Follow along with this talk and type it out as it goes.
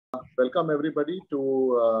Welcome everybody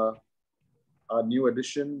to our new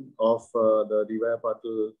edition of the D.Y.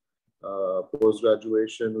 Patil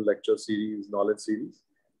post-graduation lecture series, knowledge series.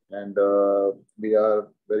 And we are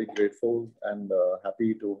very grateful and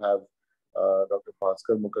happy to have Dr.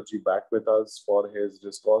 Bhaskar Mukherjee back with us for his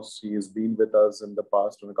discourse. He has been with us in the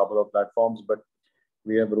past on a couple of platforms, but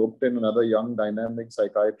we have roped in another young dynamic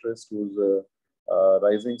psychiatrist who's a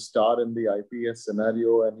rising star in the IPS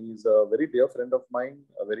scenario, and he's a very dear friend of mine,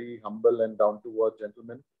 a very humble and down-to-earth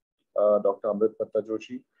gentleman, Dr. Amrit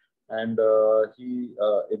Pattojoshi, and he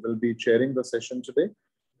will be chairing the session today.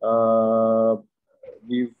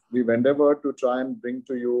 We've endeavored to try and bring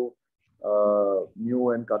to you new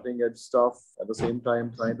and cutting-edge stuff, at the same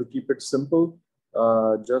time trying to keep it simple,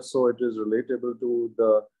 just so it is relatable to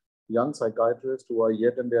the young psychiatrists who are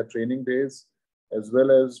yet in their training days, as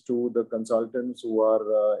well as to the consultants who are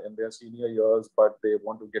in their senior years, but they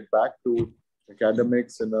want to get back to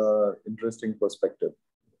academics in an interesting perspective.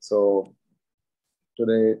 So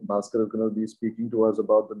today, Bhaskar is going to be speaking to us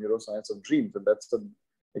about the neuroscience of dreams, and that's an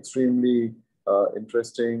extremely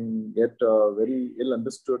interesting yet very ill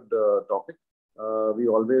understood topic. We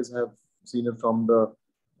always have seen it from the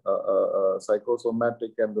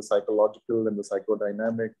psychosomatic and the psychological and the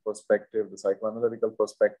psychodynamic perspective, the psychoanalytical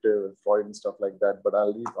perspective, Freud and stuff like that. But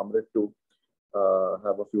I'll leave Amrit to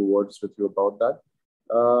have a few words with you about that.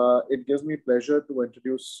 It gives me pleasure to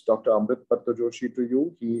introduce Dr. Amrit Pattojoshi to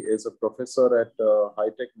you. He is a professor at High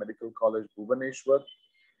Tech Medical College, Bhuvaneshwar.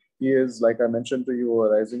 He is, like I mentioned to you, a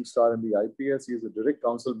rising star in the IPS. He is a direct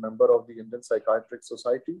council member of the Indian Psychiatric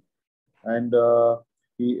Society. And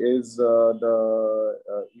he is the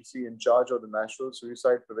EC in charge of the National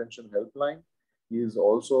Suicide Prevention Helpline. He has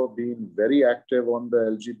also been very active on the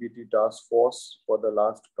LGBT task force for the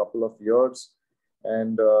last couple of years.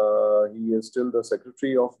 And he is still the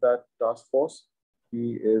secretary of that task force.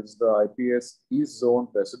 He is the IPS East Zone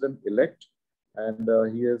President-elect. And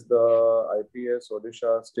he is the IPS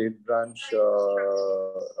Odisha State Branch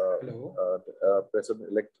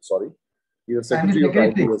President-elect, sorry. He is secretary of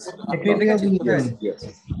IPS.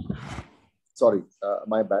 Yes. Sorry,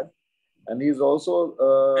 my bad. And he's also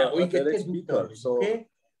a direct speaker. So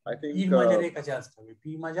I think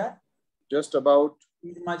just about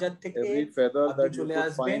every feather that you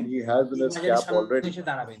could find, he has in his cap already.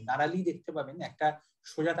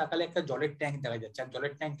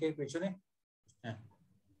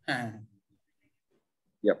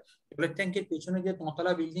 Yep. জলের ট্যাঙ্কের পেছনে যে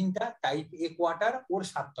দোতলা বিল্ডিংটা type a quarter ওর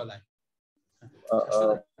 7 তলায়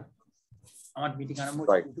আমার meeting আরম্ভ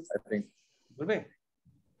right. I think বলবে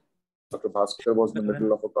Dr. Bhaskar was in the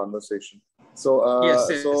middle of a conversation. So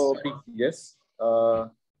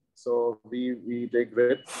so we take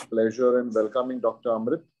great pleasure in welcoming Dr.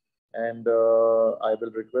 Amrit, and I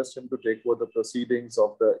will request him to take over the proceedings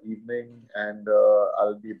of the evening, and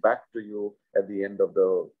I'll be back to you at the end of the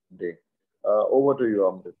day. Over to you,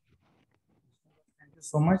 Amrit. Thank you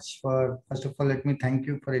so much. First of all, let me thank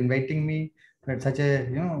you for inviting me for such a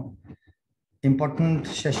important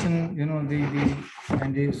session.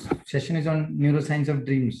 This session is on neuroscience of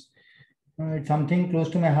dreams. It's something close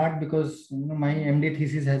to my heart because my MD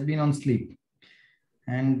thesis has been on sleep,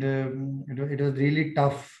 and it was really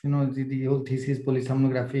tough. The whole thesis,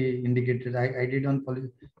 polysomnography indicators. I did on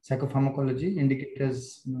psychopharmacology indicators.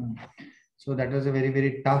 So that was a very,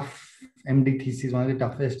 very tough MD thesis, one of the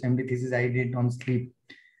toughest MD thesis I did on sleep.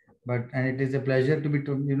 And it is a pleasure to be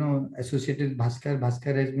associated with Bhaskar.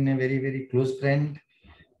 Bhaskar has been a very, very close friend.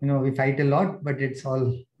 We fight a lot, but it's all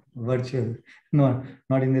virtual,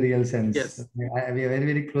 not in the real sense. Yes. We are very,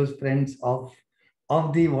 very close friends of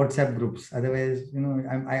the WhatsApp groups. Otherwise,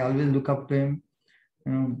 I always look up to him.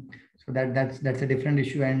 So that's a different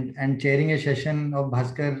issue. And chairing a session of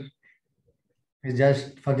Bhaskar is just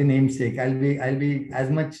for the namesake. I'll be as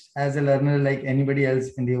much as a learner like anybody else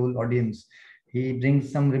in the whole audience. He brings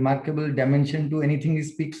some remarkable dimension to anything he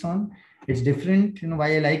speaks on. It's different. Why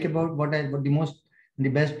I like about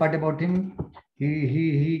the best part about him,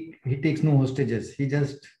 he takes no hostages. He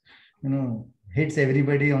just hits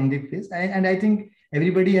everybody on the face. And I think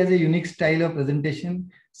everybody has a unique style of presentation.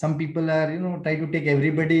 Some people are try to take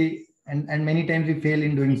everybody, and many times we fail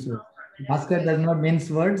in doing so. Bhaskar does not mince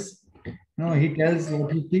words. He tells what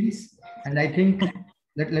he thinks, and I think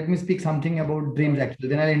let me speak something about dreams actually.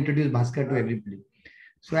 Then I'll introduce Bhaskar to everybody.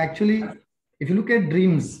 So actually, if you look at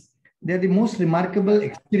dreams, they are the most remarkable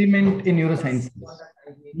experiment in neuroscience.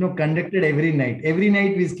 Conducted every night. Every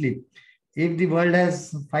night we sleep. If the world has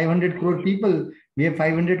 500 crore people, we have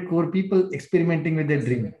 500 crore people experimenting with their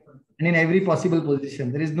dream, and in every possible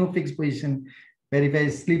position. There is no fixed position where if I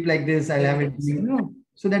sleep like this, I'll have it.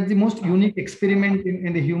 So that's the most unique experiment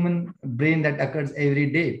in the human brain that occurs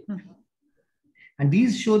every day. And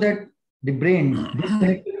these show that the brain,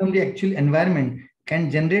 disconnected from the actual environment,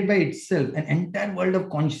 can generate by itself an entire world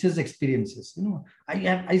of conscious experiences.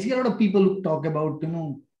 I see a lot of people who talk about,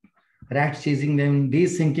 rats chasing them,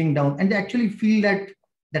 days sinking down, and they actually feel that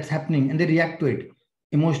that's happening and they react to it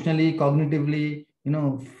emotionally, cognitively,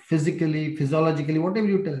 physically, physiologically, whatever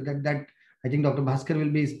you tell. That I think Dr. Bhaskar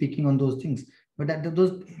will be speaking on those things. But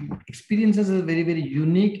those experiences are very, very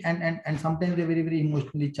unique, and sometimes they're very, very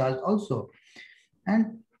emotionally charged also.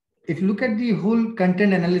 And if you look at the whole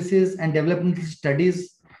content analysis and developmental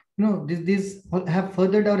studies, these have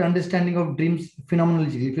furthered our understanding of dreams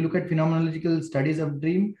phenomenologically. If you look at phenomenological studies of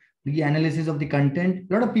dream, the analysis of the content,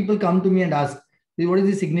 a lot of people come to me and ask, what is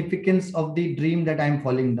the significance of the dream that I'm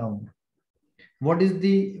falling down? What is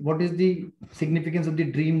the significance of the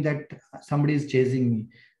dream that somebody is chasing me?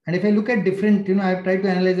 And if I look at different, I've tried to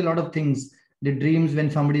analyze a lot of things. The dreams when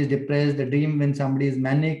somebody is depressed, the dream when somebody is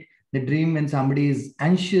manic, the dream when somebody is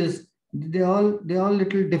anxious, they're all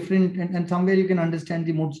little different, and somewhere you can understand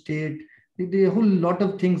the mood state, the whole lot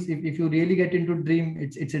of things. If you really get into dream,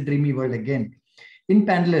 it's a dreamy world again. In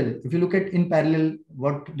parallel, if you look at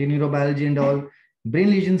what the neurobiology and all, brain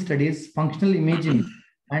lesion studies, functional imaging,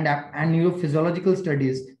 and neurophysiological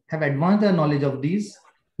studies have advanced our knowledge of these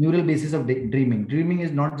neural basis of dreaming. Dreaming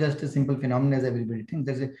is not just a simple phenomenon as everybody thinks.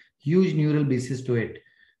 There's a huge neural basis to it.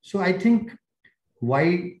 So I think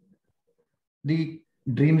why the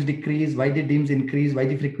dreams decrease, why the dreams increase, why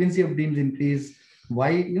the frequency of dreams increase,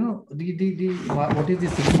 why, what is the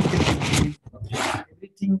significance of dreams,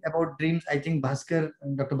 everything about dreams. I think Dr.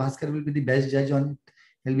 Bhaskar will be the best judge on it.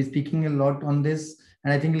 He'll be speaking a lot on this,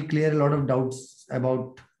 and I think he'll clear a lot of doubts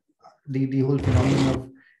about the whole phenomenon of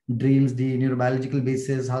dreams, the neurobiological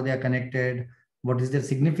basis, how they are connected, what is their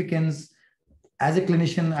significance. As a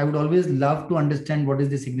clinician, I would always love to understand what is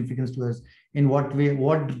the significance to us, in what way,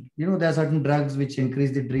 there are certain drugs which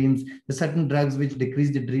increase the dreams, there are certain drugs which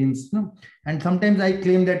decrease the dreams, and sometimes I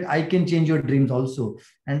claim that I can change your dreams also.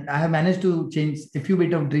 And I have managed to change a few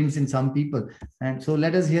bit of dreams in some people. And so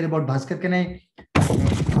let us hear about Bhaskar. Can I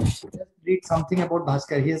just read something about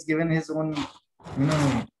Bhaskar? He has given his own,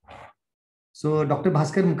 So Dr.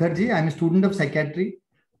 Bhaskar Mukherjee, I'm a student of psychiatry,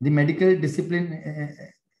 the medical discipline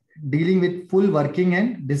dealing with full working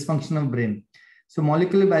and dysfunction of brain. So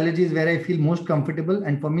molecular biology is where I feel most comfortable.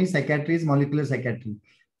 And for me, psychiatry is molecular psychiatry.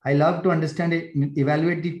 I love to understand and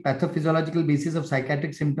evaluate the pathophysiological basis of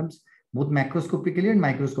psychiatric symptoms, both macroscopically and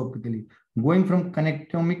microscopically, going from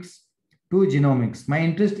connectomics to genomics. My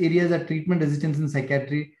interest areas are treatment resistance in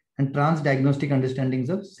psychiatry and transdiagnostic understandings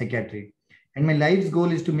of psychiatry. And my life's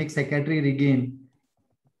goal is to make psychiatry regain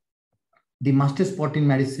the master spot in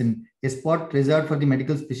medicine, a spot reserved for the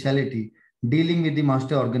medical specialty, dealing with the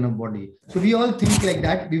master organ of body. So we all think like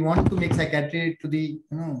that. We want to make psychiatry to the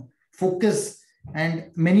focus. And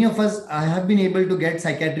many of us have been able to get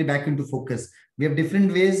psychiatry back into focus. We have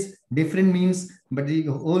different ways, different means, but the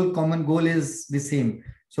whole common goal is the same.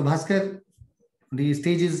 So Bhaskar, the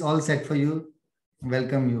stage is all set for you.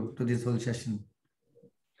 Welcome you to this whole session.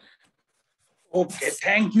 Okay,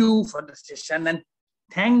 thank you for the session, and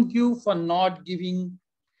thank you for not giving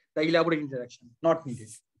the elaborate introduction, not needed.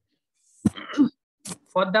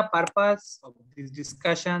 For the purpose of this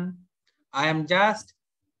discussion, I am just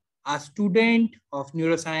a student of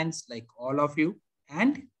neuroscience like all of you,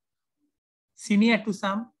 and senior to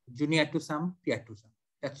some, junior to some, peer to some.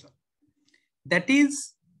 That's all. That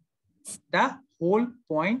is the whole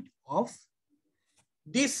point of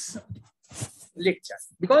this lecture,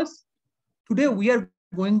 because today we are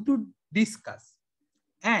going to discuss,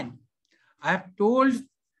 and I have told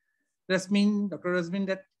Rasmin, Dr. Rasmin,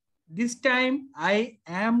 that this time I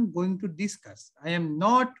am going to discuss. I am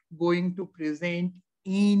not going to present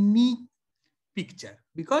any picture,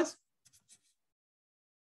 because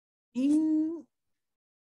in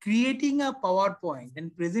creating a PowerPoint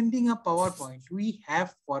and presenting a PowerPoint, we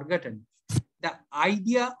have forgotten the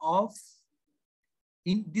idea of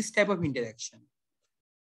in this type of interaction.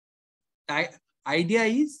 The idea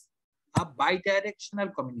is a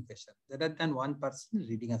bidirectional communication, rather than one person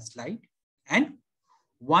reading a slide and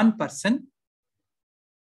one person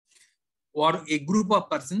or a group of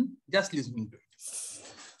persons just listening to it.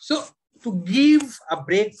 So to give a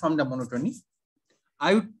break from the monotony,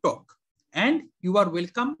 I would talk, and you are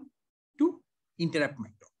welcome to interrupt my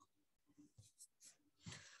talk.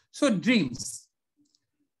 So dreams.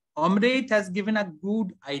 Amrit has given a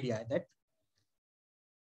good idea that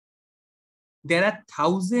there are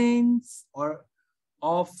thousands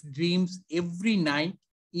of dreams every night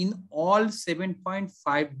in all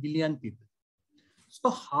 7.5 billion people. So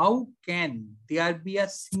how can there be a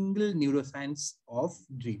single neuroscience of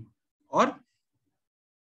dream? Or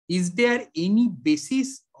is there any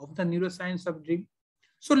basis of the neuroscience of dream?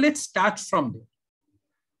 So let's start from there.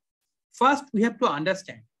 First, we have to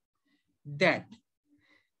understand that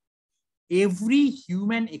every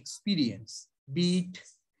human experience, be it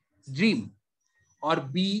dream or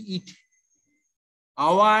be it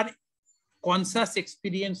our conscious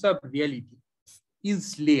experience of reality,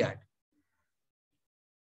 is layered.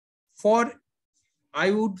 For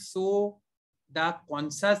I would show the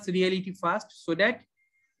conscious reality first so that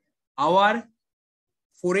our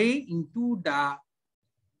foray into the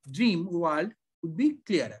dream world would be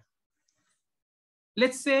clearer.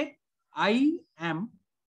 Let's say I am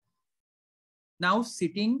now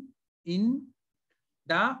sitting in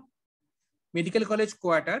the medical college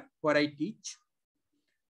quarter where I teach.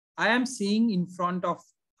 I am seeing in front of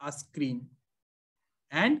a screen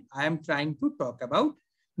and I am trying to talk about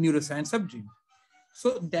neuroscience of dream.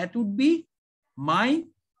 So that would be my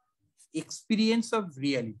experience of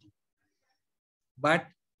reality. But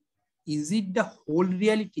is it the whole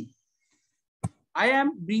reality? I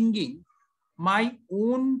am bringing my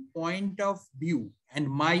own point of view and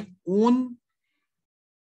my own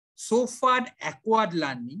so far acquired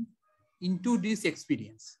learning into this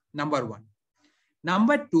experience, number one.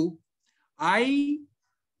 Number two, I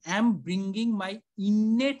am bringing my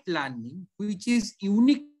innate learning, which is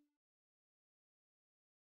unique .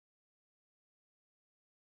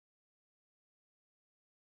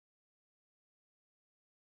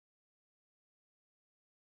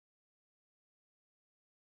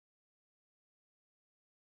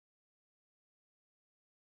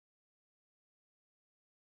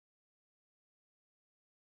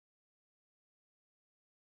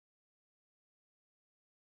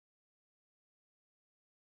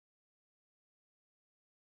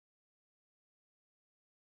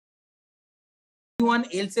 Anyone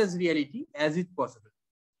else's reality as it possible.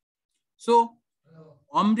 So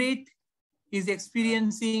Amrit is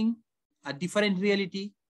experiencing a different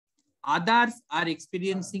reality. Others are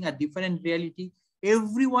experiencing a different reality.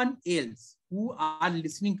 Everyone else who are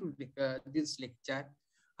listening to this lecture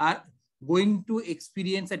are going to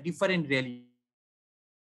experience a different reality.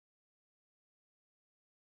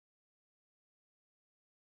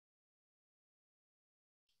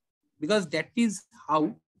 Because that is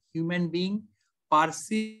how human being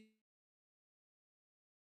perceive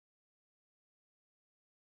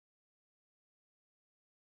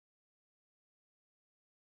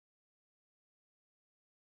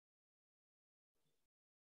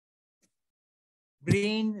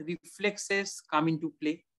brain reflexes come into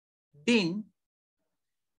play. Then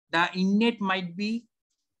the innate might be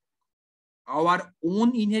our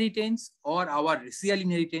own inheritance or our racial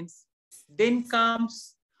inheritance. Then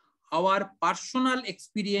comes our personal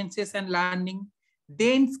experiences and learning.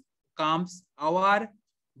 Then comes our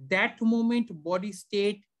that moment body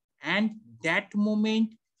state and that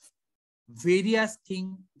moment various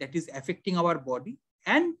things that is affecting our body.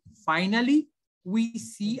 And finally, we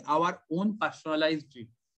see our own personalized dream.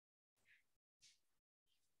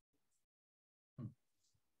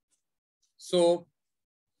 So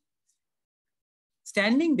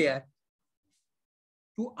standing there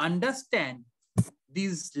to understand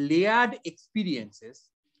these layered experiences,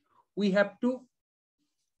 we have to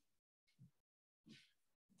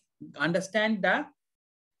understand the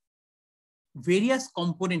various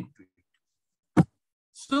components to it.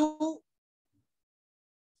 So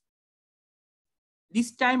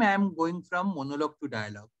this time I am going from monologue to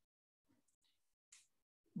dialogue.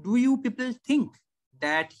 Do you people think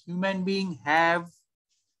that human beings have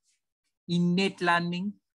innate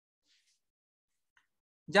learning?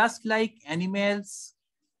 Just like animals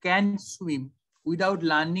can swim without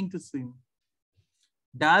learning to swim,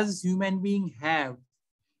 does human being have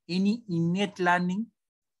any innate learning?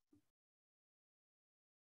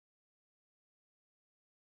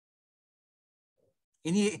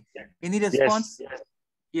 Any response?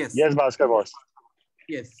 Yes. Yes, Bhaskar boss.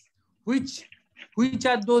 Yes. Which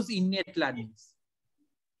are those innate learnings?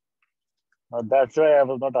 That's why I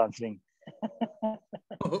was not answering.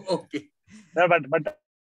 Okay. No, but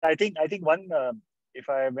I think one, if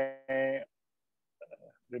I may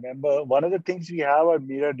remember, one of the things we have are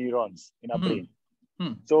mirror neurons in our brain.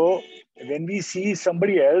 So when we see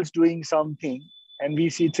somebody else doing something and we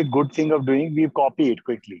see it's a good thing of doing, we copy it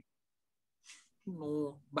quickly.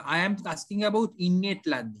 No, but I am asking about innate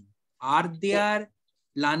learning. Are there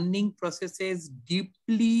learning processes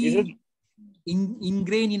deeply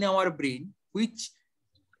ingrained in our brain, which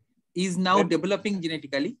is now developing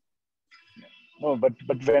genetically? No, but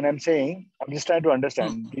when I'm saying, I'm just trying to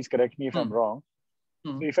understand, please correct me if I'm wrong.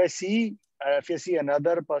 So if I see,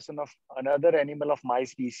 another animal of my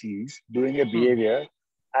species doing a behavior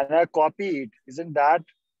and I copy it, isn't that,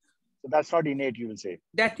 so that's not innate, you will say?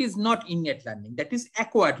 That is not innate learning. That is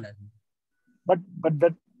acquired learning. But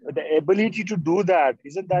the ability to do that,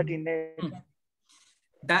 isn't that innate?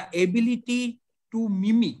 The ability to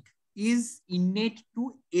mimic is innate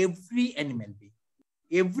to every animal being.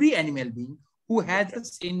 Every animal being who has a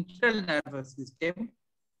central nervous system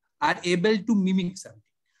are able to mimic something.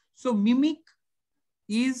 So mimic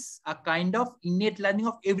is a kind of innate learning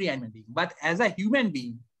of every animal being. But as a human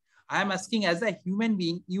being, I am asking, as a human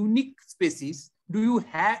being, unique species, do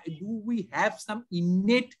we have some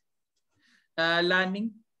innate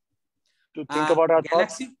learning? To think about our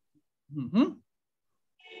galaxy thoughts?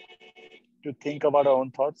 To think about our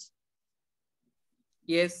own thoughts?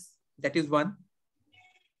 Yes, that is one.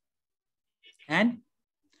 And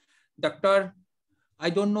Dr. I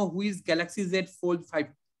don't know who is Galaxy Z Fold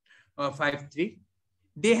 53.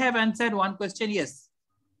 They have answered one question. Yes,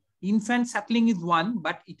 infant suckling is one,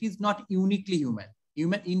 but it is not uniquely human.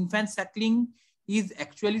 Infant suckling is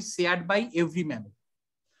actually shared by every mammal.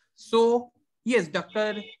 So yes,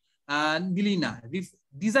 Dr. Nilina,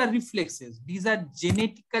 these are reflexes. These are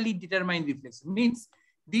genetically determined reflexes. Means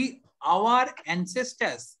our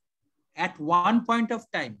ancestors at one point of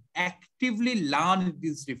time actively learned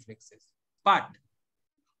these reflexes. But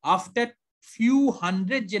after few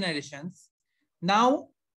hundred generations, now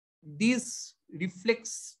these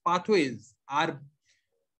reflex pathways are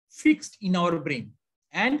fixed in our brain,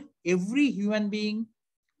 and every human being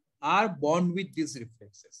are born with these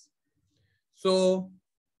reflexes. So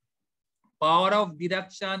power of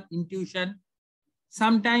deduction, intuition,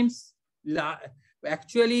 sometimes,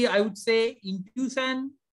 actually I would say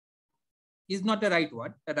intuition is not the right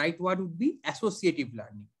word. The right word would be associative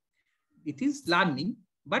learning. It is learning,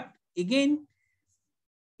 but again,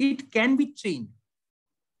 it can be trained.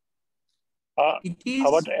 It is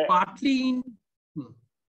partly in...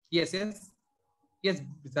 Yes,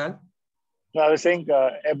 Vishal. No, I was saying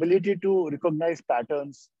ability to recognize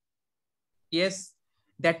patterns. Yes,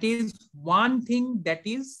 that is one thing that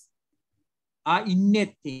is an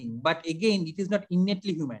innate thing, but again, it is not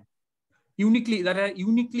innately human.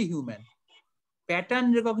 Uniquely human.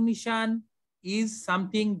 Pattern recognition is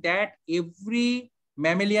something that every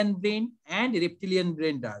mammalian brain and reptilian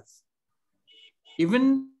brain does.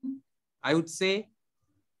 Even, I would say,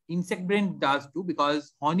 insect brain does too,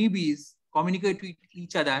 because honeybees communicate with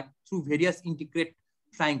each other through various integrate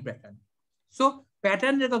flying patterns. So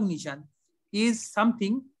pattern recognition is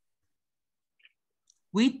something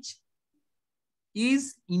which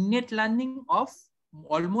is innate learning of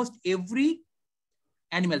almost every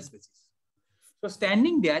animal species. So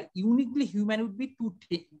standing there, uniquely human would be two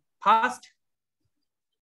things. First,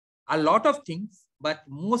 a lot of things, but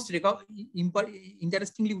most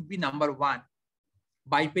interestingly would be number one,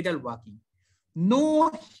 bipedal walking.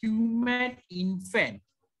 No human infant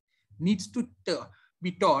needs to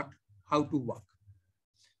be taught how to walk.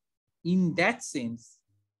 In that sense,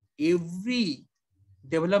 every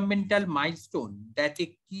developmental milestone that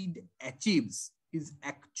a kid achieves is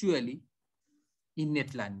actually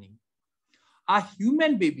innate learning. A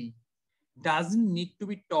human baby doesn't need to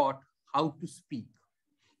be taught how to speak.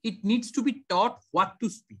 It needs to be taught what to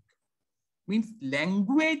speak. Means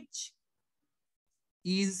language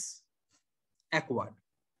is acquired.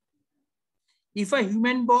 If a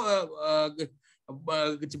human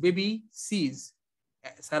baby sees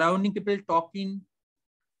surrounding people talking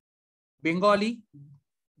Bengali,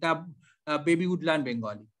 the baby would learn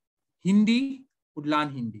Bengali. Hindi would learn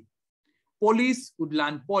Hindi. Police would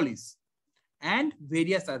learn Polish, and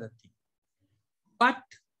various other things. But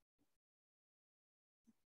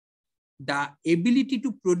the ability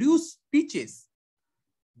to produce speeches,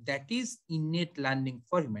 that is innate learning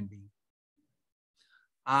for human beings.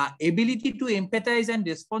 Ability to empathize and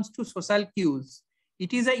respond to social cues,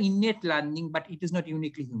 it is an innate learning, but it is not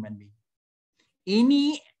uniquely human being.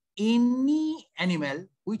 Any animal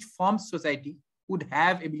which forms society would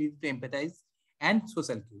have ability to empathize and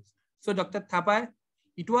social cues. So Dr. Thapar,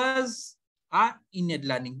 it was innate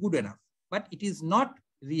learning, good enough, but it is not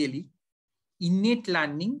really innate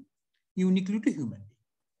learning uniquely to human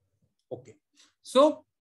being. Okay, so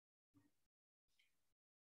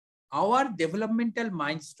our developmental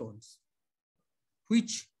milestones,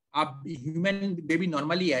 which a human baby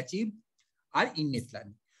normally achieve, are innate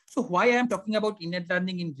learning. So why I am talking about innate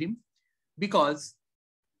learning in dream? Because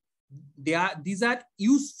these are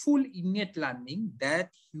useful innate learning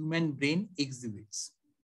that human brain exhibits.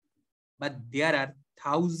 But there are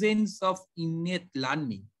thousands of innate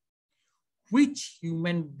learning which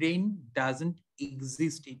human brain doesn't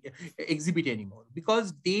exhibit anymore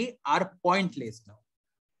because they are pointless now.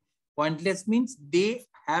 Pointless means they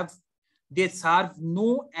serve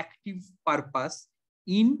no active purpose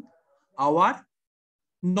in our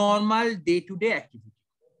normal day-to-day activity.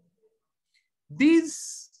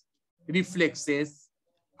 These reflexes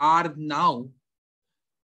are now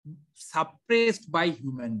suppressed by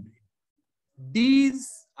human brain. These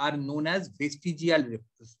are known as vestigial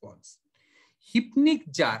response.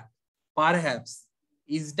 Hypnic jerk perhaps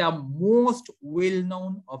is the most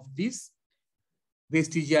well-known of these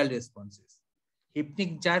vestigial responses.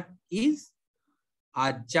 Hypnic jerk is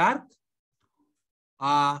a jerk,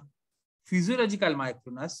 a physiological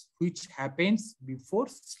micronus which happens before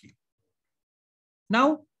sleep.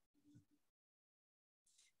 Now,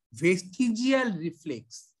 vestigial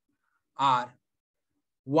reflex are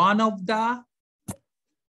one of the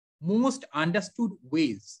most understood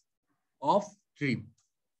ways of dream.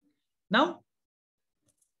 Now,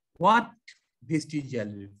 what vestigial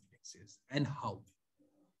reflexes and how?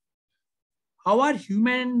 Our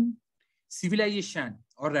human civilization,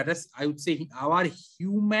 or rather, I would say our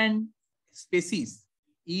human species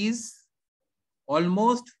is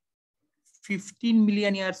almost 15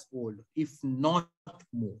 million years old, if not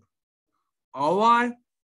more. Our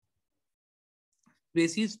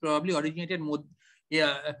species probably originated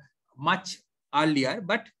much earlier,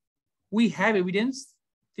 but we have evidence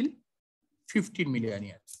till 15 million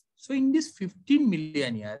years. So in this 15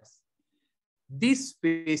 million years, this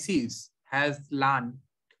species has learned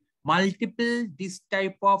multiple this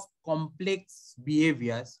type of complex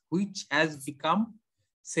behaviors which has become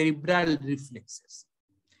cerebral reflexes.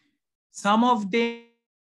 Some of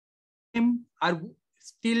them are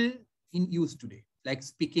still in use today, like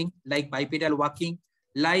speaking, like bipedal walking,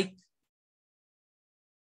 like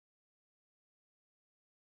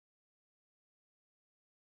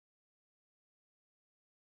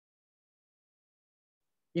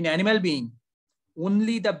in animal being,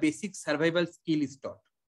 only the basic survival skill is taught,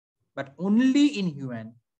 but only in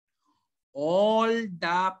human, all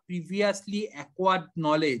the previously acquired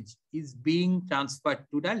knowledge is being transferred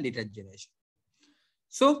to the later generation.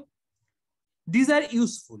 So these are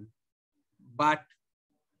useful, but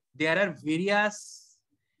there are various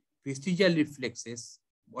vestigial reflexes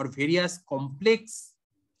or various complex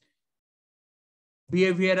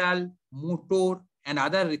behavioral, motor, and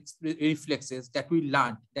other reflexes that we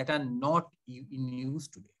learned that are not in use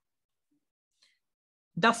today.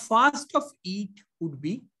 The first of it would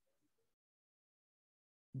be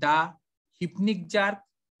the hypnic jerk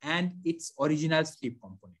and its original sleep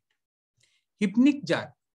component. Hypnic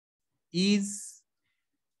jerk is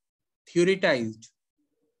theoretized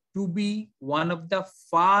to be one of the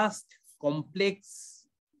first complex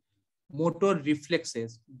motor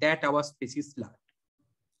reflexes that our species learned.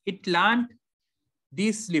 It learned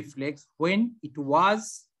this reflex when it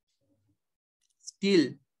was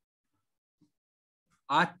still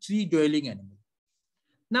a tree-dwelling animal.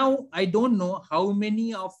 Now, I don't know how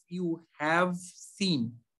many of you have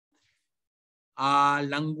seen a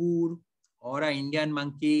langur or an Indian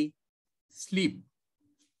monkey sleep.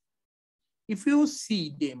 If you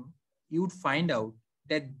see them, you would find out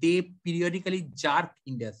that they periodically jerk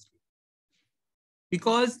in their sleep.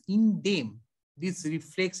 Because in them, this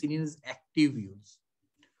reflex is active use.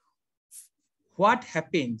 What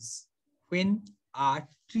happens when a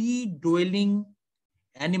tree-dwelling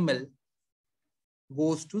animal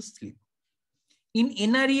goes to sleep? In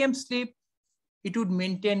NREM sleep, it would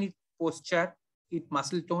maintain its posture, its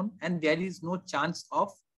muscle tone, and there is no chance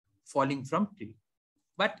of falling from tree.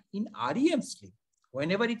 But in REM sleep,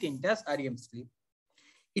 whenever it enters REM sleep,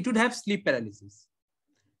 it would have sleep paralysis.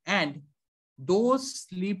 And those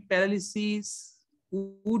sleep paralyses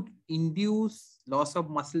would induce loss of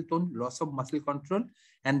muscle tone, loss of muscle control,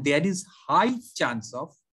 and there is high chance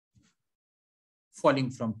of falling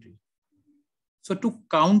from tree. So to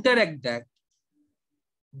counteract that,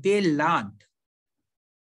 they learned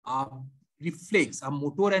a reflex, a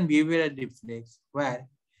motor and behavioral reflex, where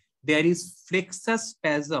there is flexor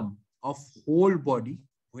spasm of whole body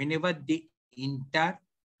whenever they enter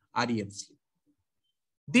REM sleep.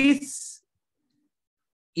 This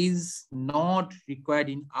is not required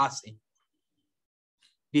in us anymore.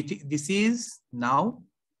 This is now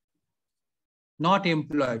not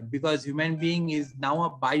employed because human being is now a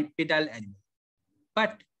bipedal animal.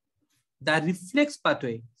 But the reflex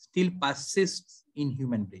pathway still persists in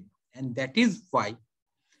human brain. And that is why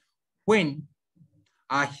when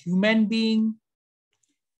a human being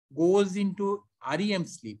goes into REM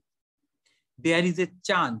sleep, there is a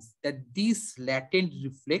chance that this latent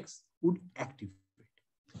reflex would activate.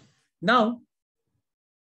 Now,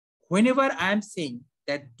 whenever I am saying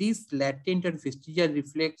that this latent or vestigial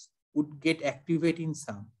reflex would get activated in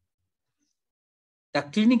some, the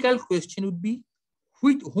clinical question would be,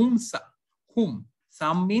 with whom some? Whom?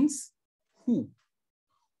 Some means who?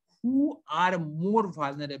 Who are more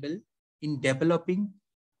vulnerable in developing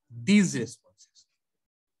these responses?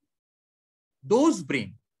 Those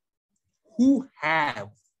brain who have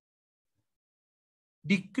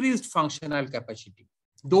decreased functional capacity,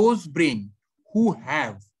 those brain who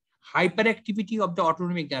have hyperactivity of the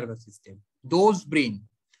autonomic nervous system, those brain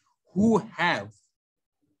who have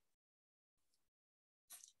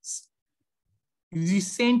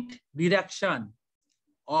recent reduction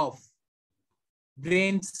of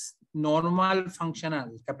brain's normal functional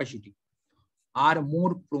capacity are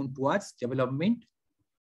more prone towards development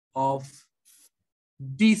of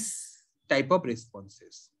this type of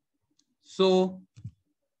responses. So,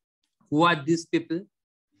 who are these people?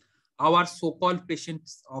 Our so-called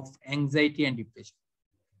patients of anxiety and depression.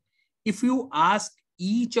 If you ask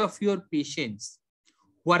each of your patients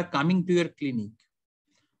who are coming to your clinic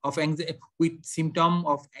of anxiety, with symptom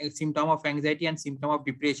of anxiety and symptom of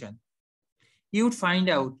depression, you would find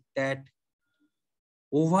out that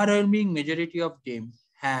overwhelming majority of them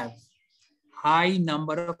have high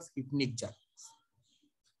number of hypnic jerks.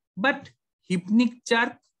 But hypnic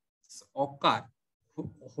jerks occur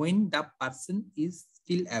when the person is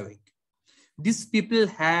still awake. These people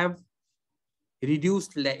have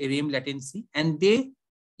reduced REM latency, and they,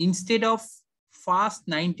 instead of fast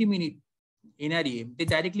 90-minute NREM, they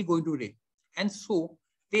directly go into REM. And so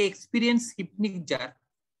they experience hypnic jerk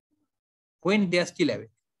when they are still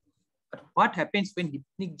awake. But what happens when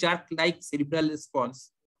hypnic jerk-like cerebral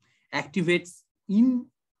response activates in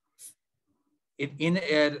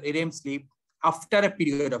REM sleep after a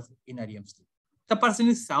period of NREM sleep? The person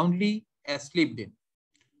is soundly asleep then.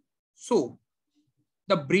 So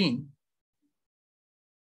the brain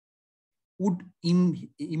would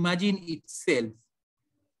imagine itself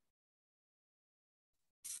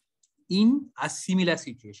in a similar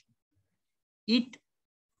situation.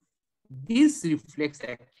 This reflex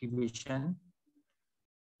activation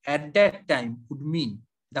at that time would mean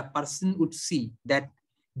the person would see that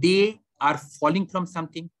they are falling from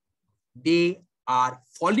something, they are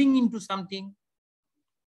falling into something,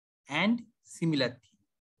 and similar theme.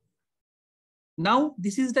 Now,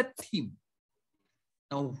 this is the theme.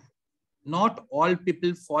 Now, not all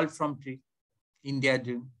people fall from tree in their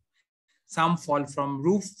dream. Some fall from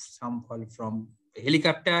roof, some fall from a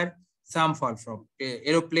helicopter, some fall from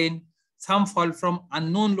aeroplane, some fall from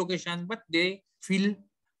unknown location, but they feel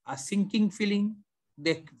a sinking feeling,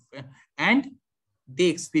 and they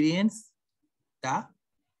experience the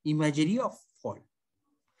imagery of fall.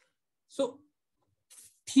 So,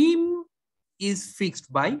 theme is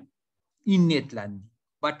fixed by innate learning,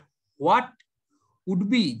 but what would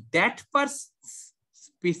be that person's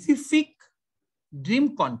specific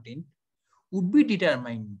dream content would be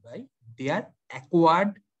determined by their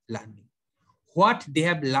acquired learning, what they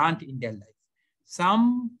have learned in their life.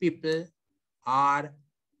 Some people are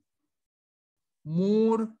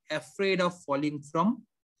more afraid of falling from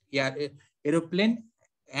aeroplane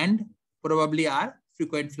and probably are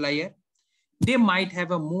frequent flyer. They might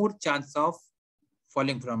have a more chance of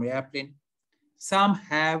falling from airplane. Some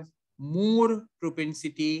have more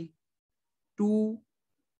propensity to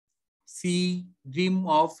dream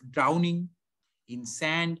of drowning in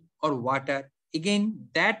sand or water. Again,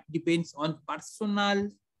 that depends on personal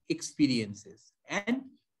experiences and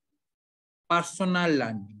personal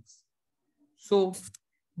learnings. So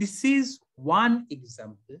this is one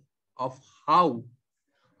example of how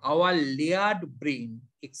our layered brain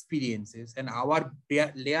experiences and our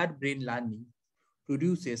layered brain learning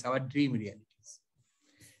produces our dream realities.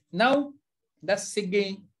 Now, this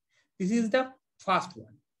is the first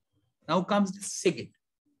one. Now comes the second.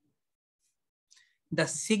 The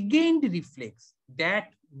second reflex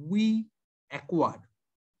that we acquired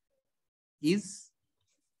is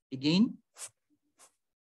again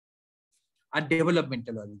a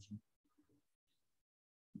developmental origin.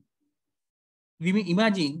 We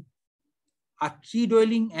imagine a tree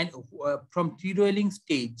dwelling, and from tree dwelling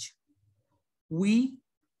stage, we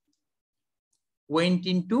went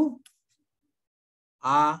into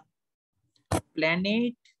a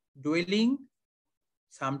planet dwelling,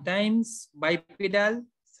 sometimes bipedal,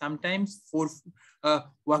 sometimes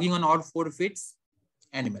walking on all 4 feet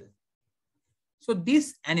animal. So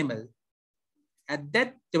this animal at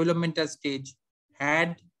that developmental stage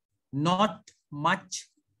had not much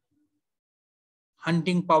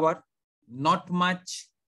hunting power, not much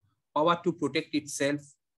power to protect itself.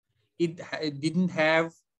 It didn't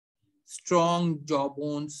have strong jaw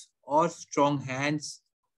bones or strong hands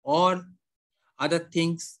or other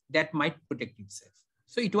things that might protect itself.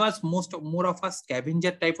 So it was more of a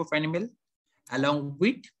scavenger type of animal, along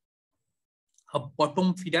with a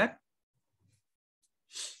bottom feeder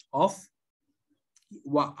of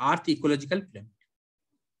Earth ecological pyramid.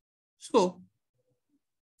 So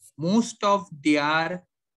most of their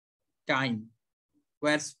time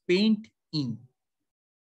were spent in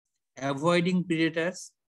avoiding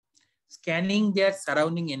predators, scanning their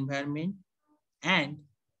surrounding environment, and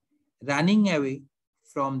running away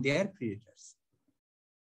from their predators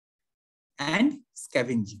and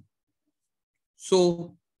scavenging.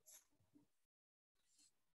 So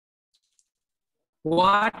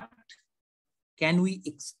what can we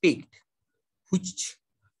expect?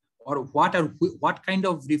 What kind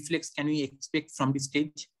of reflex can we expect from this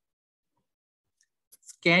stage?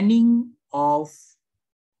 Scanning of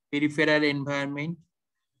peripheral environment,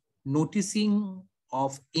 noticing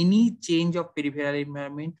of any change of peripheral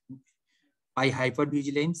environment by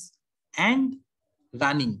hypervigilance, and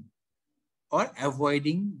running or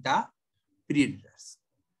avoiding the predators.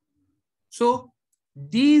 So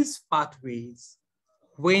these pathways,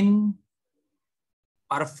 when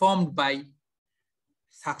performed by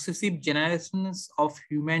successive generations of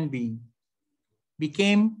human beings,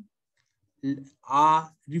 became a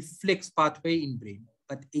reflex pathway in brain.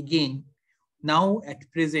 But again, now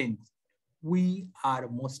at present, we are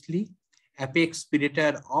mostly apex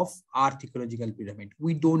predator of Earth ecological pyramid.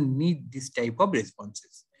 We don't need this type of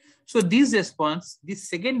responses. So this response, this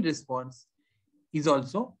second response, is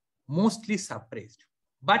also mostly suppressed.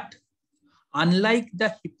 But unlike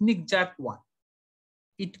the hypnic jerk one,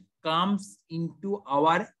 it comes into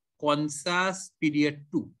our conscious period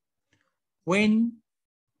too, when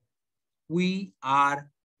we are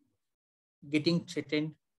getting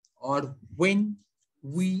threatened or when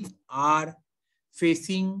we are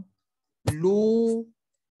facing low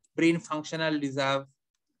brain functional reserve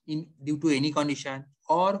due to any condition,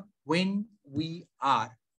 or when we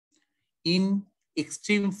are in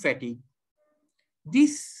extreme fatigue.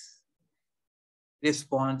 This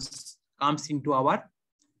response comes into our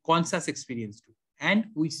conscious experience too, and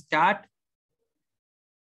we start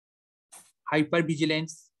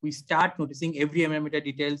hypervigilance. We start noticing every environmental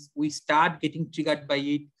details. We start getting triggered by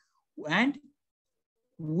it, and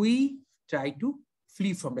we try to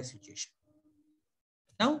flee from the situation.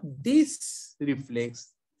 Now, this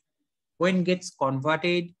reflex, when gets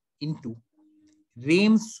converted into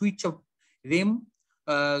REM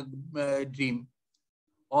dream,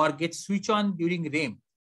 or gets switched on during REM,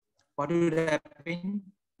 what would happen?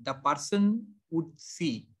 The person would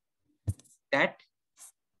see that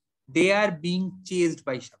they are being chased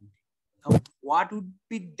by something. Now, what would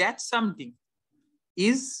be that something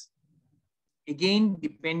is again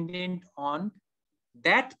dependent on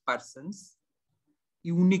that person's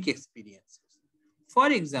unique experiences. For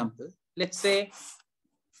example, let's say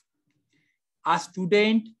a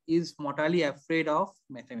student is mortally afraid of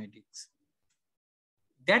mathematics.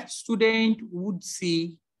 That student would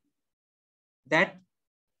see that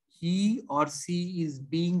he or she is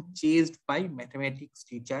being chased by mathematics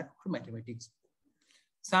teacher or mathematics.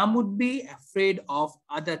 Some would be afraid of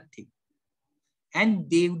other things, and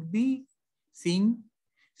they would be seeing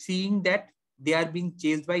that they are being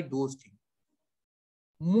chased by those things.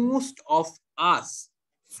 Most of us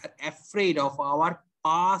are afraid of our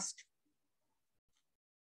past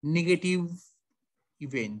negative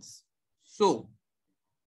events. So,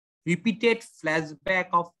 repeated flashback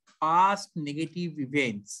of past negative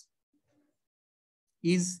events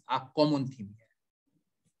is a common theme here.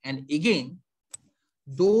 And again,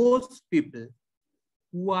 those people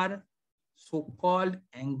who are so-called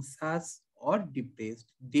anxious or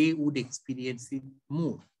depressed, they would experience it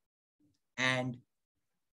more. And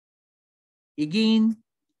again,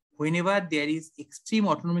 whenever there is extreme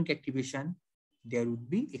autonomic activation, there would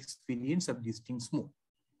be experience of these things more.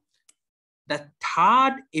 The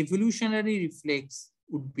third evolutionary reflex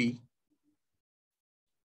would be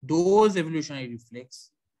those evolutionary reflex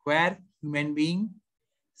where human beings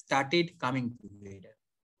started coming together.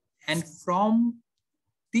 And from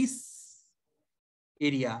this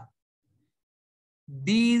area,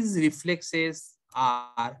 these reflexes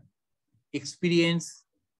are experienced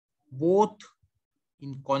both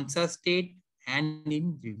in conscious state and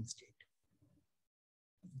in dream state.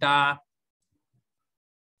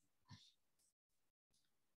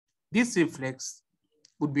 This reflex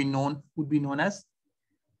would be known as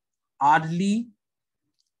early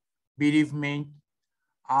bereavement,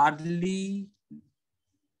 early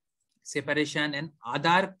separation, and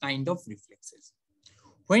other kind of reflexes.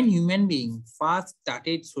 When human beings first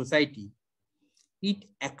started society, it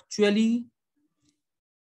actually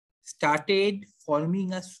started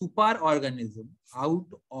forming a super organism out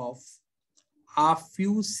of a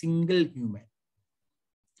few single humans.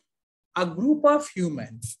 A group of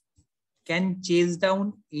humans can chase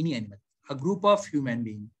down any animal. A group of human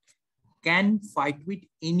beings can fight with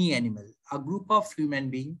any animal. A group of human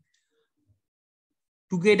beings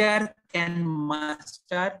together can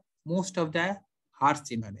master most of the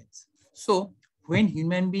harsh environments. So when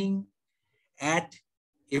human beings at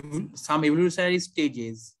some evolutionary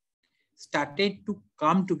stages started to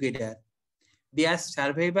come together, their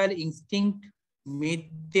survival instinct made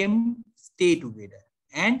them stay together.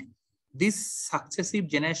 And this successive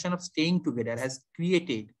generation of staying together has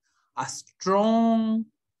created a strong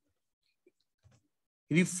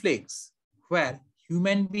reflex where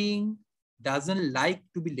human being doesn't like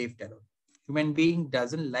to be left alone. Human being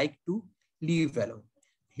doesn't like to live alone.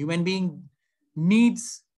 Human being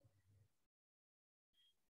needs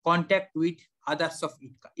contact with others of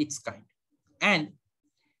its kind. And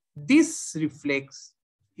this reflex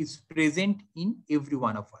is present in every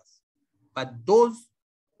one of us. But those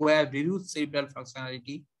who have reduced cerebral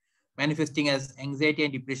functionality, manifesting as anxiety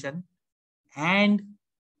and depression, and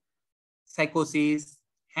psychosis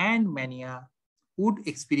and mania, would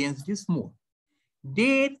experience this more.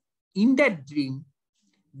 In that dream,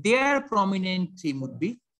 their prominent theme would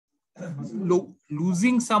be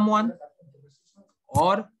losing someone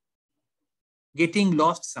or getting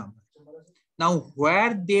lost somewhere. Now,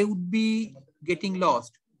 where they would be getting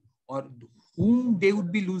lost or whom they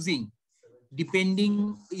would be losing,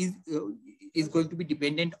 depending is going to be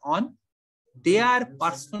dependent on their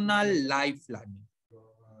personal life learning.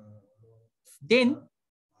 Then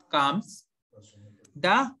comes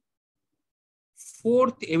the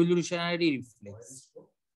fourth evolutionary reflex.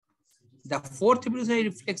 The fourth evolutionary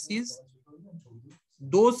reflex is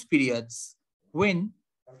those periods when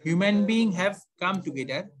human beings have come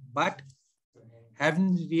together but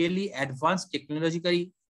haven't really advanced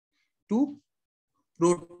technologically to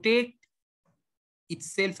protect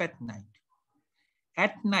itself at night.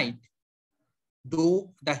 At night,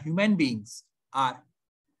 though the human beings are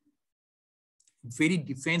very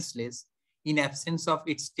defenseless in absence of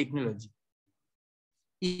its technology,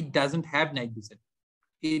 it doesn't have night vision.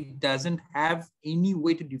 It doesn't have any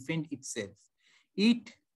way to defend itself.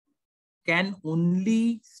 It can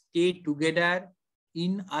only stay together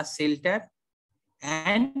in a shelter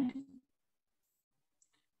and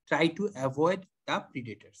try to avoid the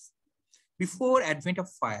predators. Before advent of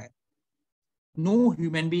fire, no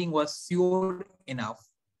human being was sure enough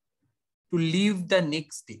to live the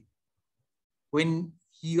next day when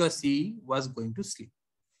he or she was going to sleep.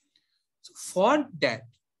 So for that,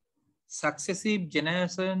 successive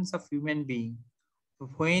generations of human beings,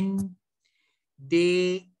 when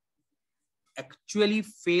they actually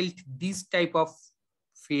felt this type of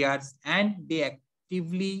fears and they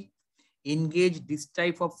actively engaged this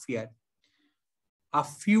type of fear, a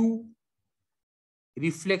few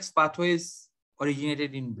reflex pathways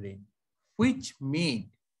originated in brain, which made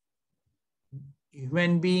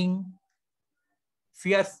human being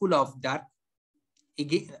fearful of dark.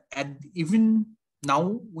 Again, and even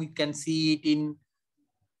now we can see it in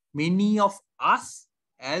many of us,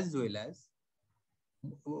 as well as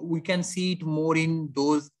we can see it more in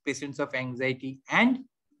those patients of anxiety and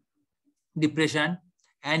depression,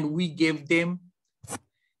 and we gave them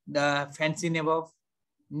the fancy name of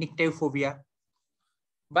nyctophobia.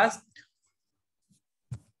 But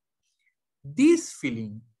this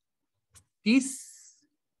feeling, this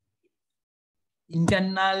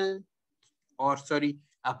internal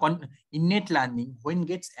innate learning, when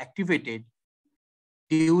gets activated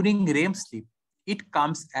during REM sleep, it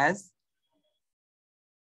comes as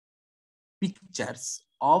pictures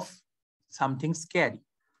of something scary.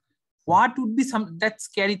 What would be that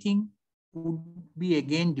scary thing would be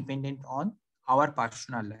again dependent on our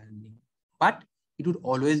personal learning, but it would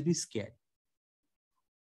always be scary.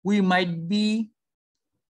 We might be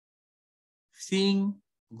seeing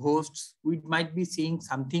ghosts, we might be seeing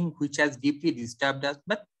something which has deeply disturbed us,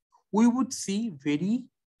 but we would see very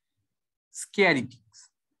scary things.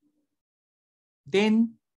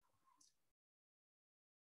 Then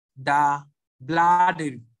the blood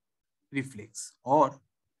reflex or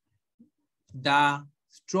the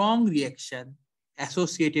strong reaction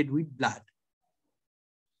associated with blood.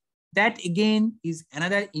 That again is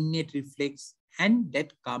another innate reflex, and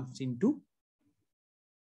that comes into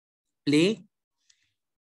play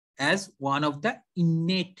as one of the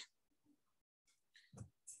innate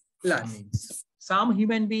learnings. Some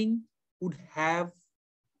human beings would have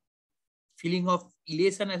feeling of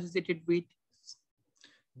elation associated with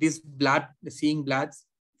this blood, seeing bloods,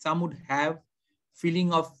 some would have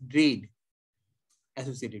feeling of dread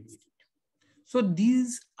associated with it. So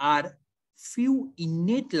these are few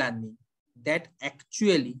innate learning that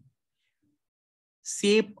actually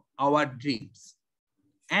shape our dreams,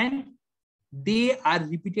 and they are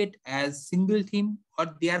repeated as single theme or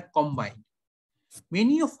they are combined.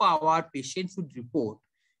 Many of our patients would report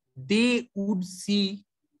they would see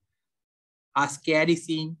a scary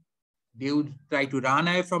scene, they would try to run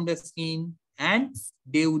away from the scene, and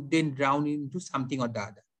they would then drown into something or the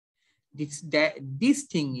other. This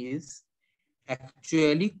thing is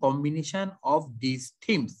actually combination of these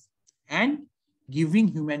themes and giving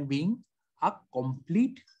human being a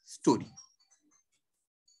complete story.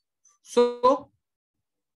 So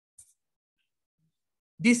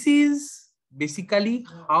this is basically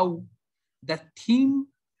how the theme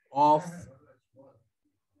of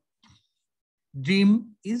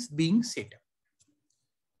dream is being set up.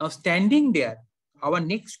 Now, standing there, our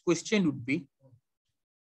next question would be,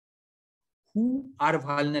 who are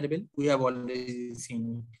vulnerable? We have already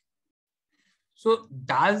seen it. So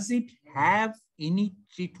does it have any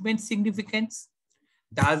treatment significance?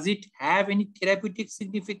 Does it have any therapeutic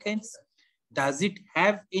significance? Does it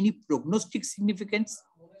have any prognostic significance?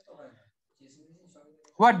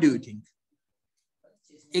 What do you think?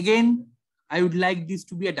 Again, I would like this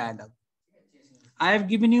to be a dialogue. I have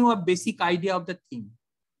given you a basic idea of the theme.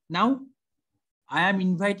 Now, I am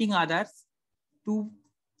inviting others to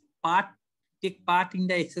take part in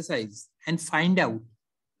the exercise and find out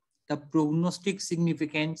the prognostic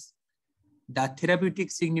significance, the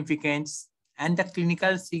therapeutic significance, and the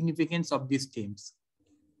clinical significance of these themes.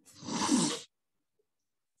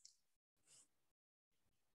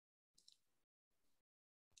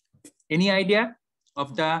 Any idea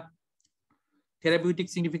of the therapeutic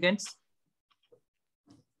significance?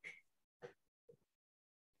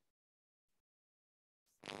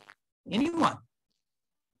 Anyone?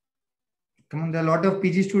 Come on, there are a lot of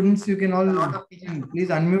PG students. You can all please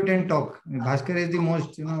unmute and talk. Bhaskar is the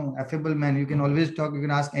most, affable man. You can always talk. You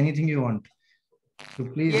can ask anything you want. So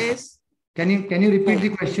please. Yes. Can you repeat the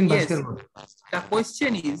question, Bhaskar? Yes. The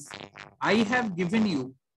question is, I have given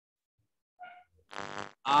you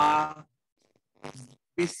a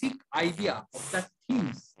basic idea of the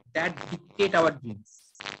themes that dictate our dreams,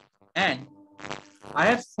 and I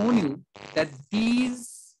have shown you that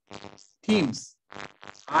these themes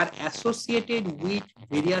are associated with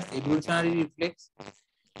various evolutionary reflex.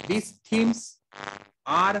 These themes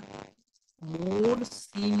are more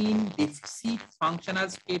seen in deficit functional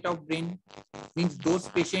state of brain, means those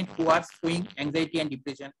patients who are showing anxiety and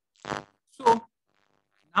depression. So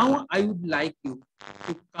now I would like you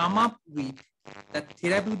to come up with the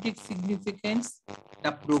therapeutic significance,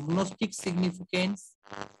 the prognostic significance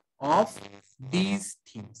of these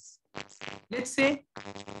themes. Let's say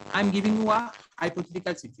I'm giving you a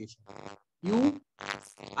hypothetical situation. You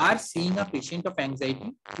are seeing a patient of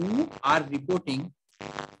anxiety who are reporting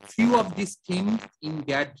few of these themes in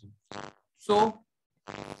their dreams. So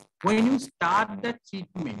when you start the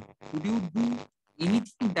treatment, would you do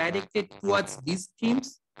anything directed towards these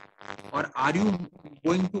themes, or are you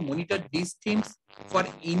going to monitor these themes for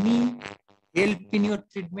any help in your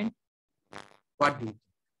treatment? What do you think?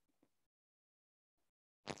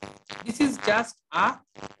 This is just a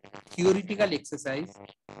theoretical exercise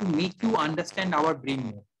to make you understand our brain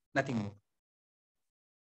more, nothing more.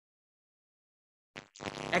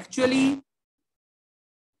 Actually,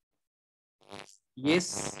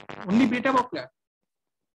 yes, only beta blocker.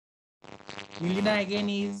 Milina again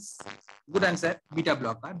is good answer, beta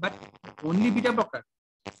blocker, but only beta blocker.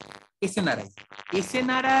 SNRI.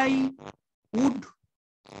 SNRI would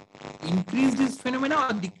increase this phenomena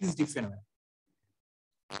or decrease this phenomena.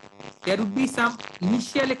 There would be some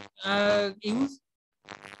initial use,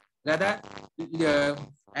 rather,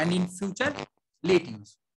 and in future, late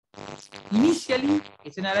use. Initially,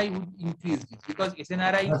 SNRI would increase this because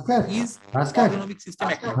SNRI is autonomic system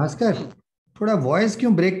active. Bhaskar, थोड़ा voice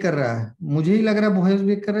क्यों break कर रहा है? मुझे ही लग रहा है voice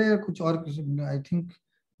break कर रहा है या कुछ और? I think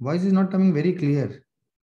voice is not coming very clear.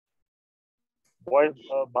 Voice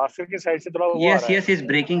Bhaskar की side से थोड़ा वो Yes, it's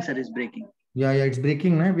breaking, sir. It's breaking. Yeah, it's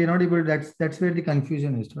breaking. ना? We're not able. That's where the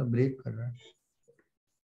confusion is. थोड़ा break कर रहा है.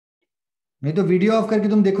 नहीं तो वीडियो ऑफ करके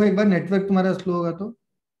तुम देखो एक बार, नेटवर्क तुम्हारा स्लो होगा तो.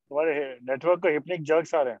 तुम्हारे नेटवर्क को hypnic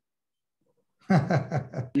jerks आ रहे हैं.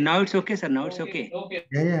 Now it's okay, sir. Now it's okay.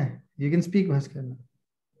 Yeah. You can speak, Bhaskar.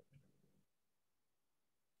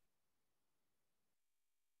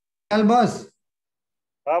 Well, boss.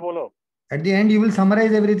 हाँ बोलो. At the end, you will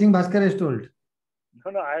summarize everything Bhaskar has told.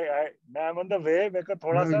 No, I'm on the way.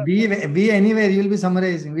 Be anywhere. You'll be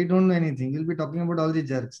summarizing. We don't know anything. You'll be talking about all the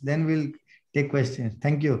jerks. Then we'll take questions.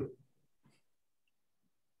 Thank you.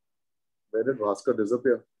 Where did Bhaskar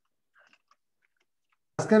disappear?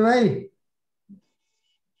 Bhaskar bhai.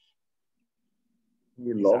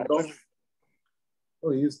 He logged off.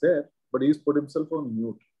 Oh, he's there, but he's put himself on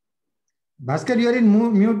mute. Bhaskar, you're in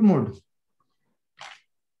mute mode.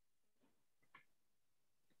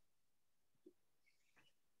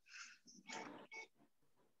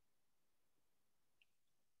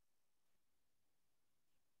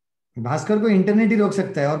 Bhaskar को internet ही रोक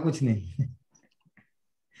सकता है और कुछ नहीं.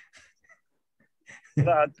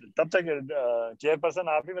 तब तक chairperson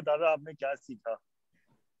आप ही बता दो आपने क्या सीखा.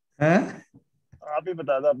 आप ही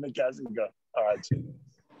बता दो आपने क्या सीखा आज.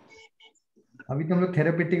 अभी तो हम लोग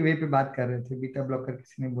थेरेपेटिक वे पे बात कर रहे थे. बीटा ब्लॉकर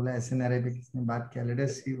किसी ने बोला, एसएनआरआई पे किसी ने बात किया. Let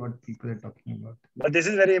us see what people are talking about. But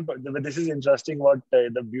this is interesting what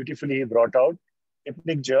the beautifully he brought out.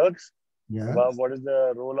 Hypnic jerks. Yeah. What is the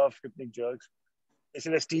role of hypnic jerks? It's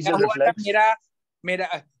a vestigial reflex.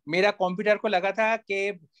 मेरा computer को लगा था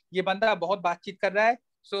कि ये बंदा बहुत बातचीत कर रहा है,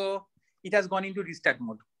 so it has gone into restart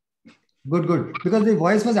mode. Good. Because the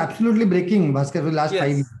voice was absolutely breaking, Bhaskar, for the last 5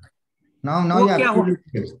 minutes. Now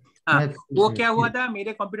वो क्या हुआ था,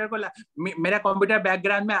 मेरे कंप्यूटर को मेरा कंप्यूटर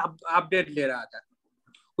बैकग्राउंड में अपडेट ले रहा था.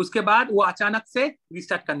 उसके बाद वो अचानक से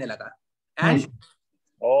रिस्टार्ट करने लगा. एंड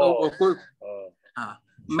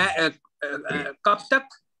मैं कब तक,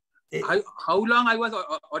 how long I was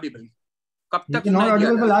audible? कब तक? Not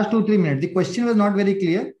audible for last 2-3 minutes. The question was not very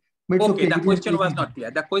clear. But okay, the question was not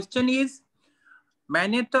clear. The question is,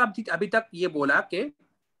 मैंने तो अभी तक ये बोला कि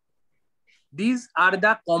these are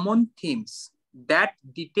the common themes that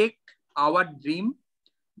detect our dream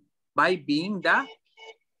by being the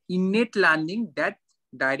innate learning that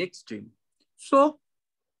directs dream. So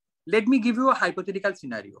let me give you a hypothetical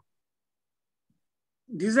scenario.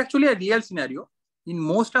 This is actually a real scenario. In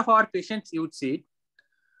most of our patients, you would say,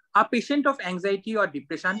 a patient of anxiety or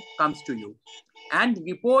depression comes to you and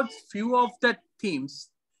reports few of the themes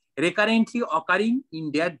recurrently occurring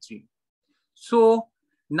in their dream. So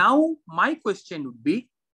now my question would be,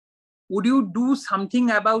 would you do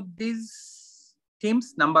something about these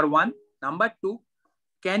themes? Number one. Number two,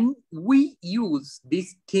 can we use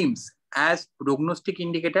these themes as prognostic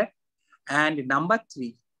indicator? And number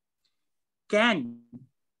three, can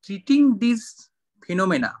treating these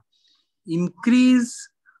phenomena increase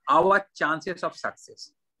our chances of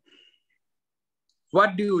success?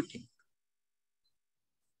 What do you think?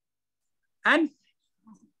 And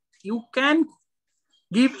you can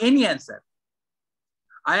give any answer.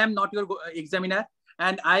 I am not your examiner,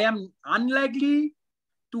 and I am unlikely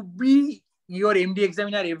to be your MD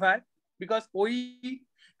examiner ever, because कोई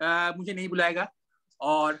मुझे नहीं बुलाएगा.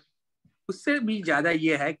 और उससे भी ज़्यादा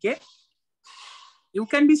ये है कि you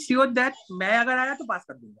can be sure that मैं अगर आया तो पास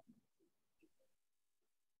कर दूंगा.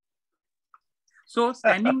 So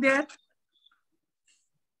standing there,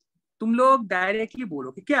 तुम लोग directly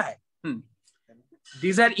बोलो कि क्या है.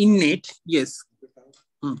 These are innate, yes.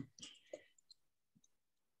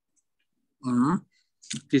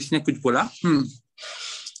 किसने कुछ बोला?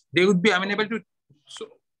 They would be amenable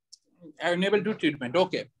to treatment.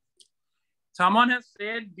 Okay. Someone has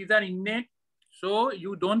said these are innate, so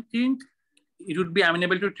you don't think it would be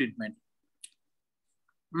amenable to treatment.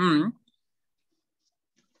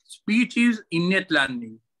 Speech is innate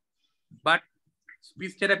learning, but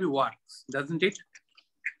speech therapy works, doesn't it?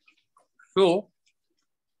 So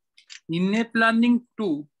innate learning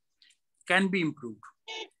too can be improved.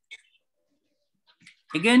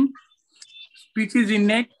 Again, speech is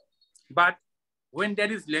innate, but when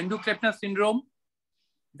there is Lendu-Kleffner syndrome,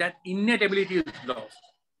 that innate ability is lost.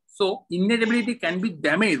 So innate ability can be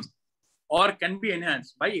damaged or can be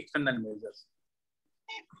enhanced by external measures.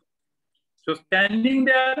 So standing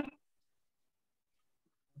there,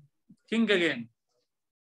 think again.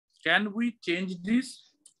 Can we change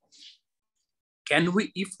this? Can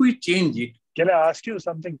we, if we change it? Can I ask you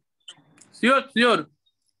something? Sure.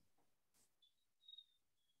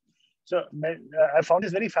 So I found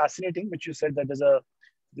this very fascinating, which you said that there's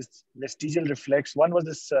this vestigial reflex. One was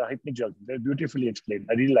this hypnic jerk. Very beautifully explained.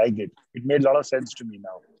 I really liked it. It made a lot of sense to me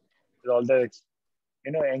now. All the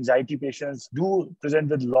anxiety patients do present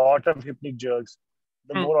with a lot of hypnic jerks.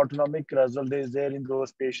 The more autonomic result is there in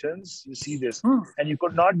those patients, you see this. And you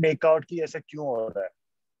could not make out ki aisa kyun ho raha hai.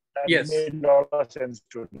 That made a lot of sense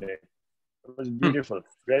today. It was beautiful.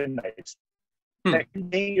 Very nice.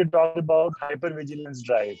 Second thing, you talked about hypervigilance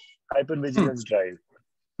drive. Hypervigilance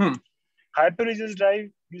drive,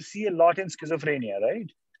 you see a lot in schizophrenia,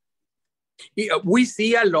 right? We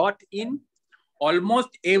see a lot in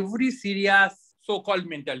almost every serious so-called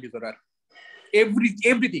mental disorder.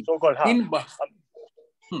 Everything. So-called,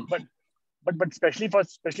 but especially for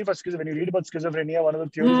schizophrenia, when you read about schizophrenia, one of the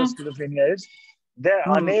theories of schizophrenia is they're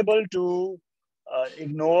unable to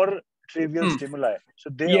ignore trivial stimuli. So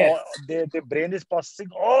their brain is processing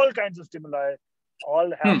all kinds of stimuli,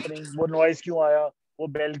 all happening. वो noise क्यों आया? वो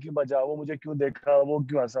bell क्यों बजा? वो मुझे क्यों देखा? वो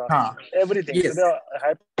क्यों हंसा? Everything. Yes. So they're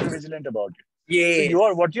hyper vigilant about it. Yes.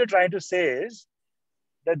 So what you're trying to say is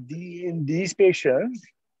that in these patients,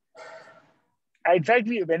 in fact,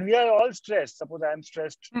 when we are all stressed, suppose I'm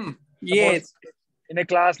stressed. Yes. In a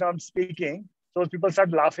class now I'm speaking, so people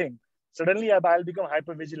start laughing. Suddenly I'll become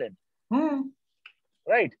hyper vigilant.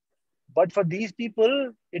 Right? But for these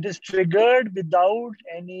people, it is triggered without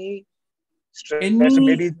any stress.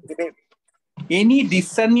 Any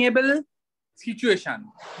discernible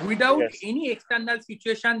situation. Without any external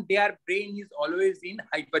situation, their brain is always in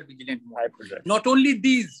hypervigilant mode. Not only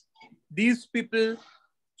these people,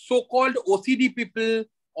 so-called OCD people,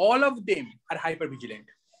 all of them are hypervigilant.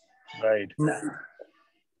 Right.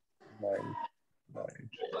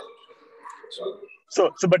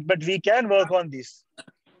 So, but we can work on this.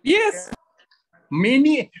 Yes.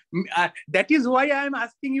 Many. That is why I am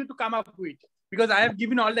asking you to come up with, because I have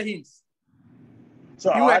given all the hints.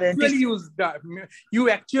 So you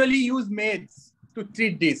actually use meds to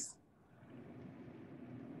treat this.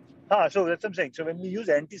 So that's what I'm saying. So when we use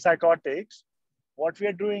antipsychotics, what we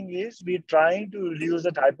are doing is we're trying to reduce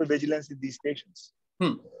that hypervigilance in these patients.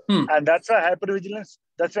 And that's why hypervigilance,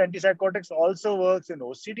 that's why antipsychotics also works in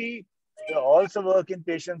OCD. They also work in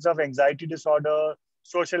patients of anxiety disorder,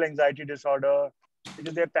 social anxiety disorder,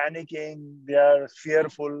 because they're panicking, they are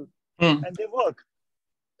fearful, and they work.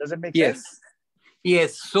 Does it make sense?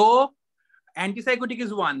 Yes. So antipsychotic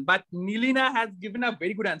is one, but Nilina has given a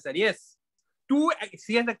very good answer. Yes.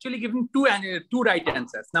 She has actually given two right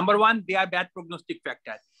answers. Number one, they are bad prognostic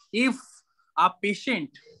factor. If a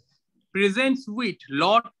patient presents with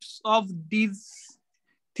lots of these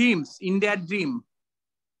themes in their dream,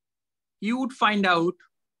 you would find out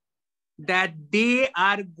that they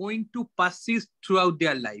are going to persist throughout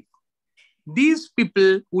their life. These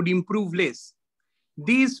people would improve less.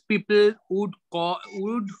 These people would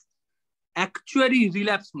actually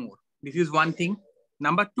relapse more. This is one thing.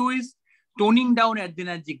 Number two is toning down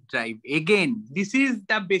adrenergic drive. Again, this is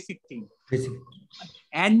the basic thing.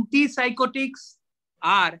 Antipsychotics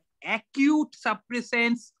are acute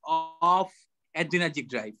suppressants of adrenergic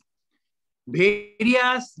drive.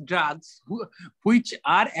 Various drugs which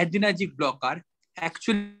are adrenergic blocker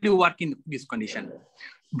actually work in this condition.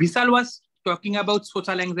 Vishal was talking about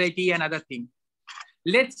social anxiety and other thing.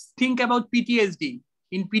 Let's think about PTSD.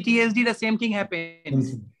 In PTSD, the same thing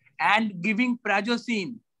happens. And giving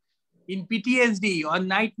prazosin in PTSD or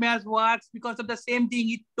nightmares works because of the same thing.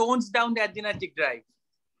 It tones down the adrenergic drive.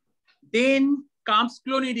 Then comes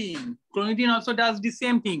clonidine. Clonidine also does the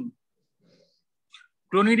same thing.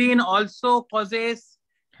 Clonidine also causes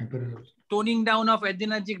toning down of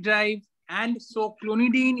adrenergic drive. And so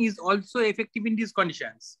clonidine is also effective in these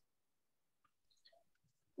conditions.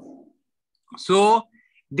 So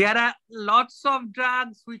there are lots of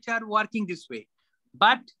drugs which are working this way.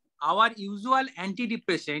 But our usual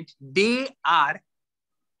antidepressant, they are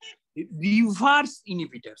reverse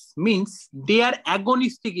inhibitors, means they are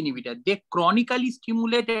agonistic inhibitors. They chronically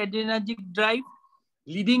stimulate adrenergic drive,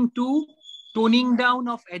 leading to toning down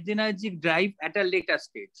of adrenergic drive at a later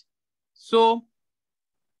stage. So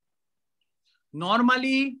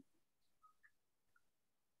normally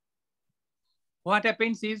what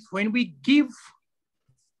happens is when we give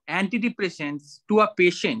antidepressants to our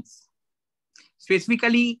patients,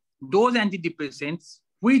 specifically those antidepressants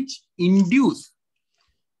which induce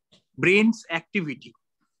brain's activity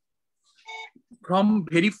from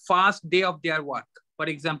very first day of their work. For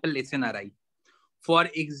example, SNRI. For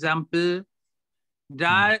example,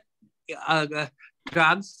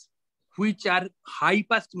 drugs which are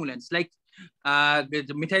hyperstimulants like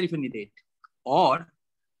the methylphenidate or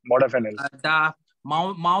modafinil, the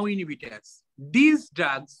MAO inhibitors. These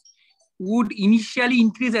drugs would initially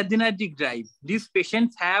increase adrenergic drive. These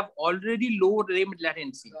patients have already low REM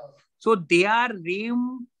latency. So their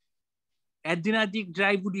REM adrenergic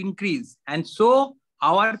drive would increase. And so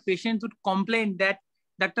our patients would complain that,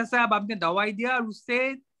 Dr. Sahab, aapne dawai diya aur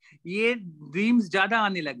usse ye dreams zyada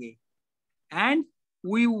aane lage. And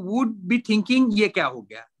we would be thinking, ye kya ho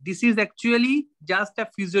gaya? This is actually just a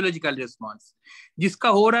physiological response.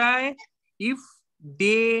 Jiska ho raha hai, if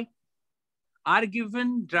they are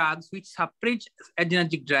given drugs which suppress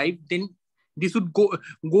adrenergic drive, then this would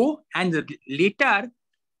go and later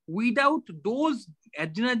without those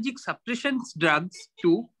adrenergic suppression drugs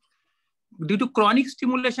due to chronic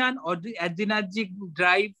stimulation, or the adrenergic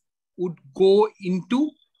drive would go into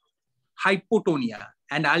hypotonia,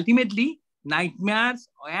 and ultimately nightmares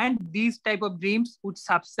and these type of dreams would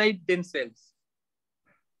subside themselves.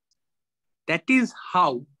 That is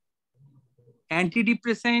how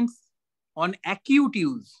antidepressants on acute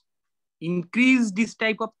use increase this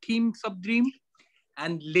type of themes of dream,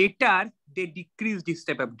 and later they decrease this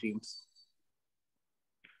type of dreams.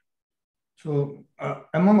 So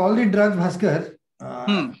among all the drugs, Bhaskar,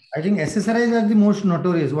 I think SSRIs are the most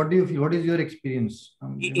notorious. What do you feel? What is your experience?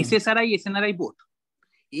 SSRI, SNRI both.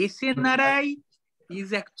 SNRI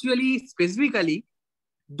is actually specifically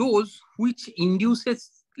those which induces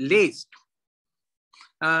less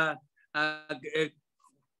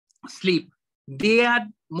sleep. They are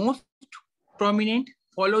most prominent,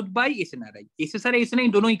 followed by SNRI. SSRI,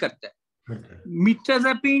 SNRI दोनों ही करता है.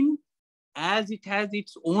 Mirtazapine, as it has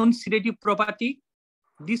its own sedative property,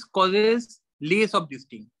 this causes less of this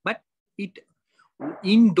thing. But it,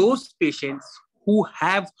 in those patients who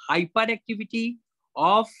have hyperactivity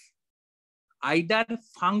of either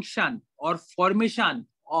function or formation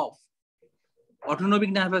of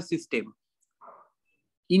autonomic nervous system,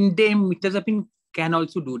 in them mirtazapine can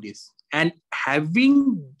also do this. And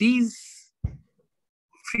having these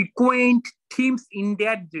frequent themes in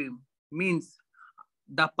their dream means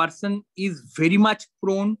the person is very much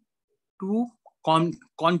prone to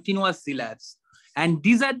continuous relapse. And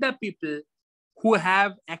these are the people who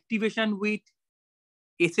have activation with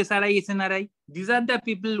SSRI, SNRI. These are the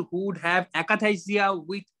people who would have akathisia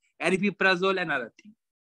with aripiprazole and other things.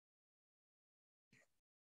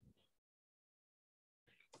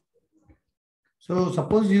 So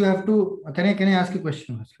suppose you have to, can I ask a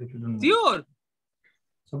question? If you don't mind? Sure.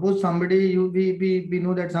 Suppose somebody, we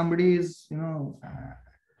know that somebody is,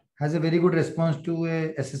 has a very good response to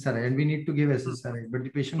a SSRI, and we need to give SSRI, but the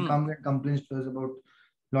patient comes and complains to us about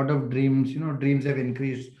a lot of dreams, dreams have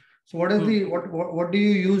increased. So what is the, what do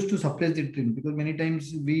you use to suppress the dream? Because many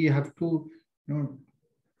times we have to,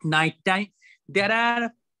 nighttime, there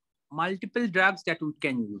are multiple drugs that we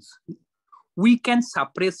can use. We can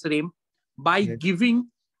suppress REM by giving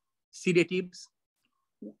sedatives,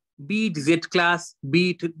 be it Z-class,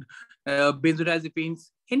 be it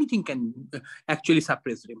benzodiazepines, anything can actually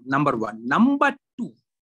suppress REM, number one. Number two,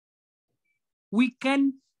 we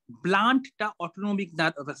can blunt the autonomic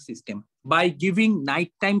nervous system by giving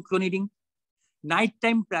nighttime clonidine,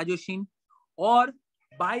 nighttime prazosin, or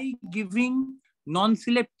by giving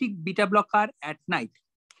non-selective beta blocker at night.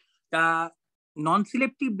 The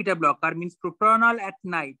non-selective beta blocker means propranolol at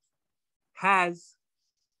night has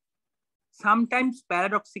sometimes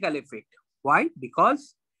paradoxical effect. Why?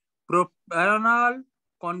 Because propranolol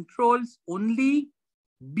controls only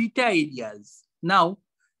beta areas. Now,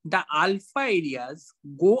 the alpha areas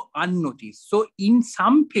go unnoticed. So in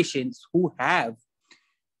some patients who have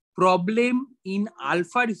problem in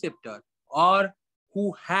alpha receptor or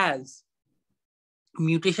who has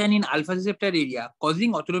mutation in alpha receptor area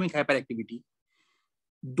causing autonomic hyperactivity,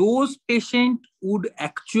 those patients would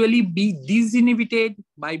actually be disinhibited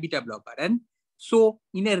by beta blocker. And so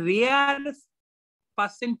in a rare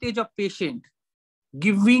percentage of patients,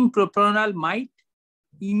 giving propranolol might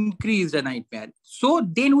increase the nightmare. So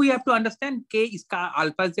then we have to understand, okay, iska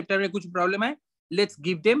alpha receptor mein kuch problem hai, let's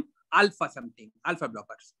give them alpha something, alpha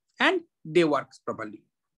blockers, and they work properly.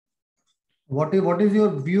 What is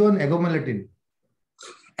your view on agomelatine?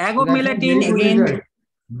 Agomelatine again,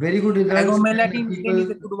 very good results. Agomelatine again is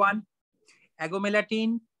a good one.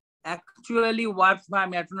 Agomelatine actually works by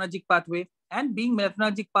melatonergic pathway, and being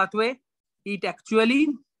melatonergic pathway, it actually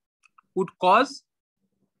would cause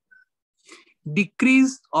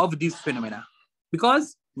decrease of this phenomena,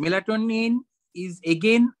 because melatonin is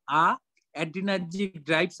again a adrenergic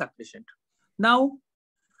drive suppressant. Now,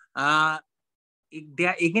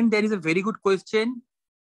 there is a very good question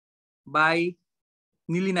by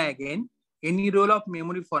Nilina again. Any role of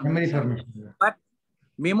memory formation? But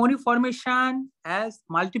memory formation has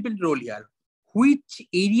multiple role here. Which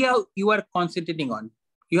area you are concentrating on?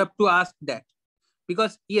 You have to ask that,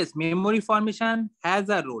 because yes, memory formation has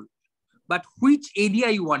a role. But which area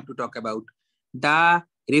you want to talk about? The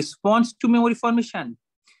response to memory formation,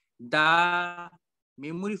 the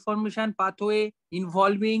memory formation pathway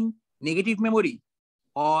involving negative memory,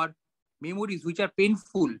 or memories which are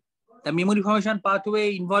painful, the memory formation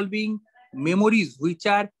pathway involving memories which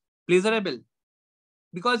are pleasurable,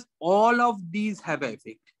 because all of these have an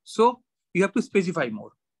effect. So you have to specify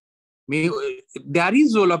more. There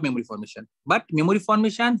is role of memory formation, but memory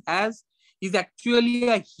formation is actually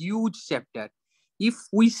a huge chapter. if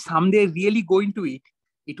we someday really go into it,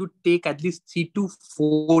 it would take at least 3 to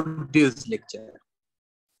 4 days lecture.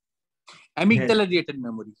 Amygdala-related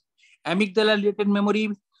memory. Amygdala-related memory,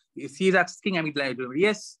 she is asking amygdala-related memory.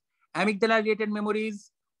 Yes, amygdala-related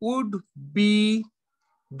memories would be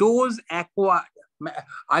those acquired.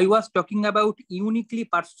 I was talking about uniquely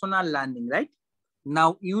personal learning, right?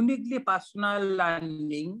 Now, uniquely personal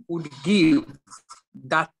learning would give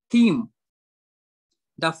the theme,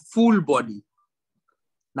 the full body.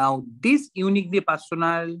 Now, this uniquely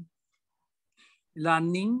personal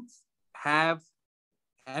learnings have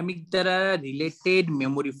amygdala-related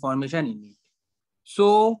memory formation in it.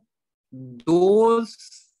 So, those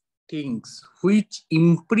things which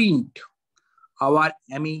imprint our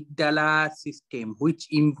amygdala system, which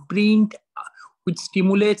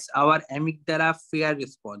stimulates our amygdala fear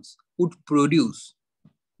response, would produce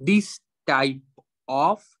this type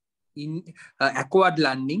of acquired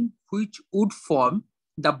learning, which would form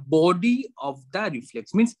the body of the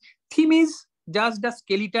reflex. Means theme is just the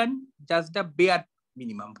skeleton, just the bare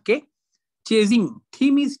minimum. Okay, chasing,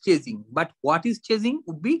 theme is chasing, but what is chasing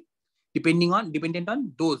would be dependent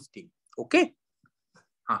on those things. Okay.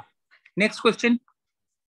 Next question.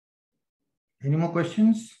 Any more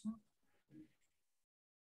questions?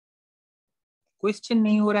 Question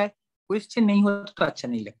नहीं हो रहा है, question नहीं हो तो अच्छा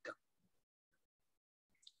नहीं लगता.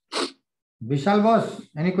 Vishal boss,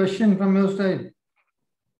 any question from your side?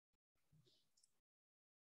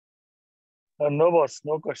 No boss,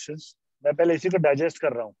 no questions. मैं पहले इसी को digest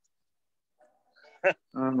कर रहा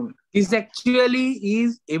हूँ. This actually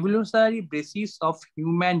is evolutionary basis of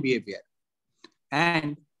human behavior,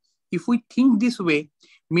 and if we think this way,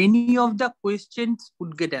 many of the questions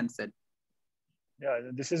would get answered.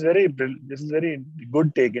 Yeah, this is very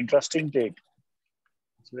good take, interesting take.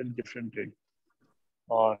 It's a very different take.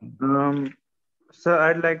 Sir,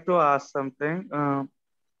 I'd like to ask something.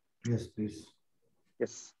 Yes, please.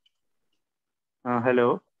 Yes.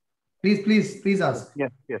 Hello. Please ask.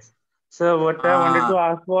 Yes. So what I wanted to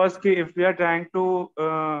ask was, if we are trying to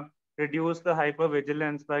reduce the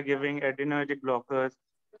hypervigilance by giving adrenergic blockers,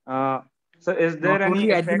 so is there not any only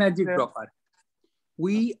adrenergic blocker?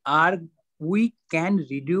 We can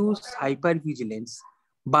reduce hypervigilance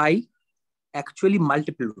by actually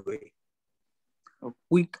multiple ways.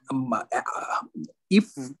 If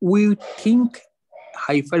we think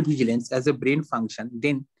hypervigilance as a brain function,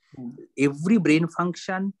 then every brain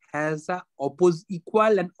function has a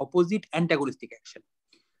equal and opposite antagonistic action.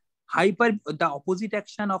 The opposite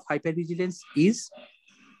action of hypervigilance is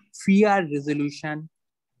fear resolution,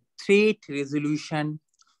 threat resolution,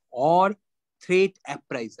 or threat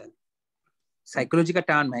appraisal. Psychology का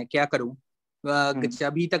term है, क्या करूं,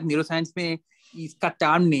 अभी तक neuroscience में इसका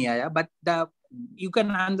term नहीं आया, but you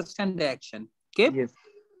can understand the action. Okay.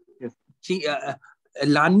 Yes.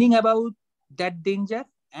 Learning about that danger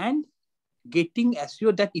and getting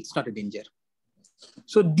assured that it's not a danger.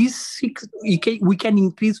 So we can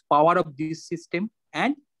increase power of this system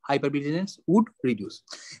and hypervigilance would reduce.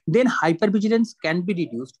 Then hypervigilance can be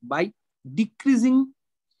reduced by decreasing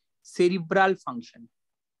cerebral function.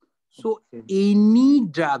 So any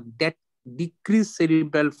drug that decreases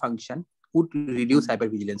cerebral function would reduce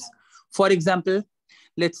hypervigilance. For example,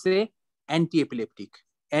 let's say anti-epileptic.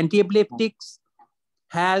 Anti-epileptics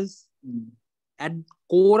has at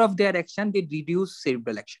core of their action, they reduce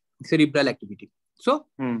cerebral activity. So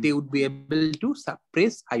they would be able to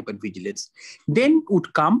suppress hypervigilance. Then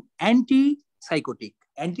would come antipsychotic.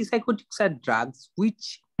 Antipsychotics are drugs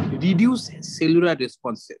which reduce cellular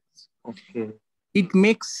responses. Okay. It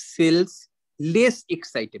makes cells less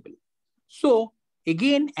excitable. So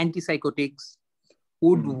again, antipsychotics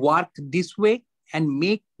would work this way and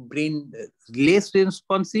make brain less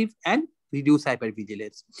responsive and reduce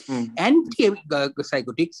hypervigilance.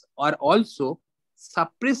 Antipsychotics are also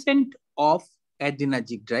suppressant of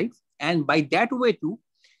adrenergic drive, and by that way too,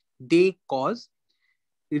 they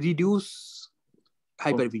reduce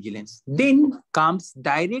hypervigilance. Then comes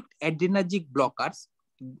direct adrenergic blockers.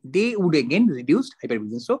 They would again reduce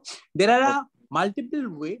hypervigilance. So there are multiple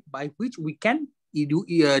ways by which we can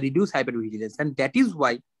reduce hypervigilance, and that is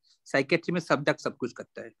why psychiatry में सब तक सब कुछ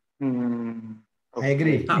करता है. I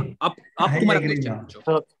agree. अब तुम्हारा question पूछो.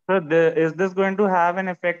 So is this going to have an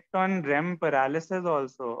effect on REM paralysis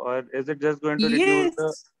also, or is it just going to reduce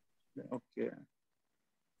the? Okay.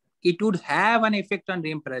 It would have an effect on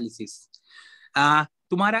REM paralysis.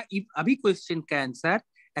 तुम्हारा अभी question का answer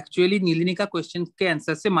actually Nilini का question के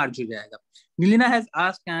answer से मार्ज हो जाएगा. Nilina has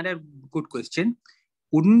asked another good question.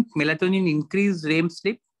 Wouldn't melatonin increase REM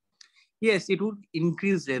sleep? Yes, it would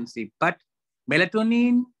increase REM sleep, but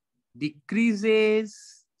melatonin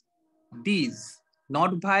decreases these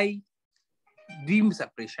not by dream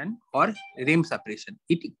suppression or REM suppression.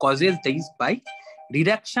 It causes this by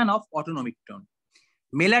reduction of autonomic tone.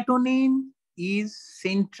 Melatonin is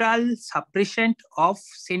central suppressant of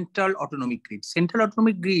central autonomic grid. Central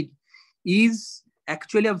autonomic grid is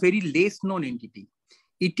actually a very less known entity.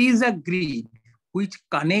 It is a grid which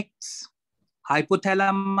connects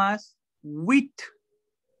hypothalamus with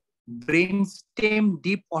brainstem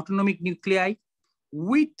deep autonomic nuclei,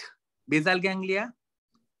 with basal ganglia,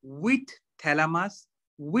 with thalamus,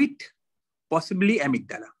 with possibly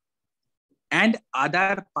amygdala, and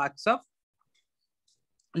other parts of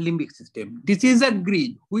limbic system. This is a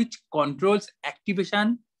grid which controls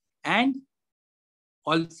activation and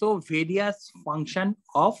also various function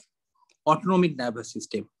of autonomic nervous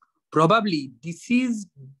system. Probably this is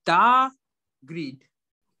the grid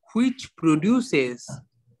which produces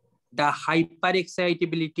the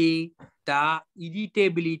hyperexcitability, the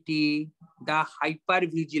irritability, the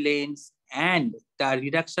hypervigilance, and the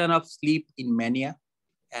reduction of sleep in mania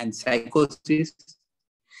and psychosis.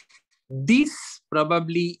 This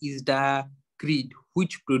probably is the grid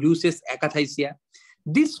which produces akathisia.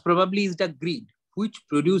 This probably is the grid which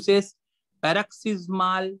produces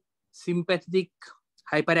paroxysmal sympathetic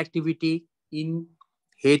hyperactivity in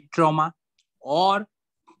head trauma or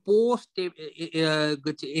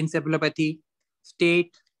post-encephalopathy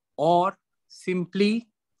state, or simply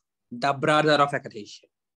the brother of akathisia.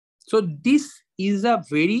 So this is a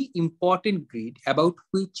very important grid about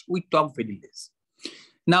which we talk very less.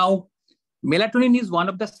 Now, melatonin is one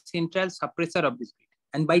of the central suppressor of this grid.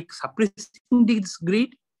 And by suppressing this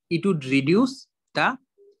grid, it would reduce the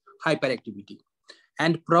hyperactivity.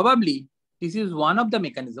 And probably this is one of the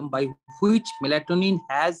mechanisms by which melatonin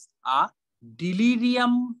has a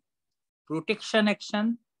delirium protection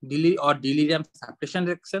action or delirium suppression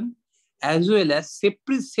action, as well as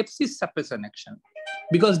sepsis suppression action,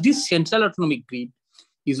 because this central autonomic grid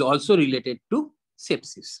is also related to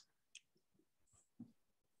sepsis.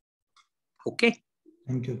 Okay.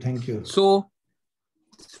 Thank you. Thank you. So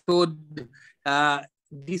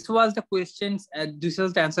this was the questions. This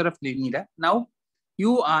was the answer of Nira. Now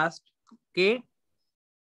you asked, okay.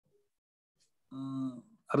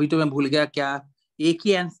 अभी तो मैं भूल गया क्या, एक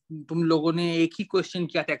ही तुम लोगों ने एक ही क्वेश्चन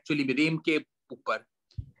किया था एक्चुअली रेम के ऊपर.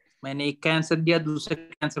 मैंने एक का आंसर दिया, दूसरे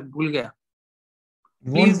का आंसर भूल गया.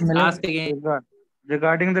 Please ask again.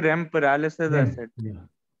 Regarding the REM paralysis, I said.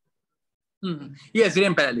 Yes,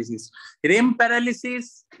 REM paralysis. REM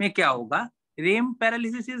paralysis में क्या होगा? REM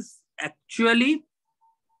paralysis is actually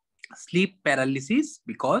sleep paralysis,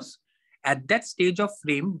 because at that stage of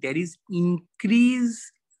REM there is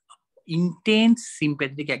increased intense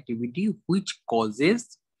sympathetic activity which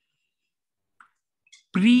causes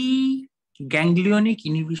pre-ganglionic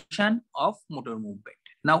inhibition of motor movement.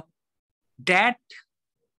 Now, that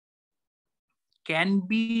can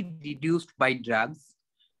be reduced by drugs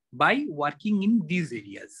by working in these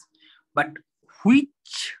areas. But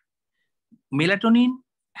which melatonin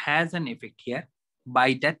has an effect here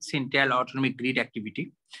by that central autonomic grid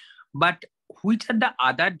activity. But which are the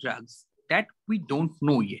other drugs that we don't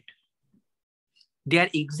know yet?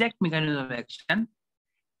 Their exact mechanism of action,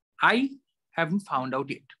 I haven't found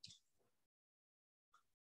out yet.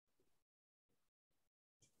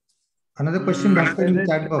 Another question, Bhaskar, in the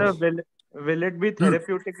chat box. Will it be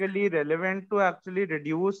therapeutically relevant to actually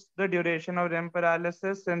reduce the duration of REM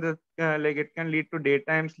paralysis, and like it can lead to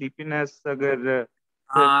daytime sleepiness?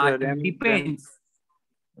 Depends.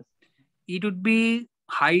 It would be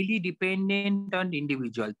highly dependent on the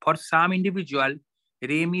individual. For some individual,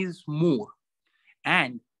 REM is more.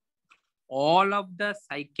 And all of the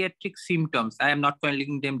psychiatric symptoms, I am not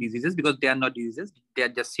calling them diseases because they are not diseases, they are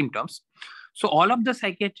just symptoms. So all of the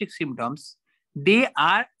psychiatric symptoms, they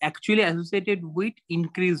are actually associated with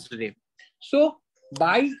increased REM. So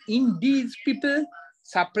by in these people,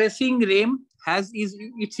 suppressing REM has its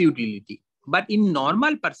utility. But in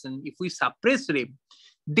normal person, if we suppress REM,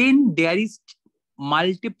 then there is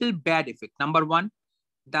multiple bad effects. Number one,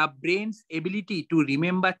 the brain's ability to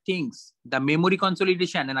remember things, the memory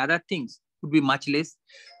consolidation and other things would be much less.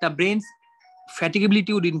 The brain's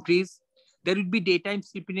fatigability would increase. There would be daytime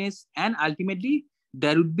sleepiness, and ultimately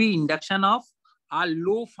there would be induction of a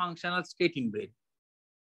low functional state in brain.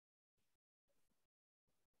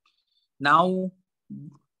 Now,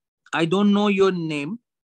 I don't know your name.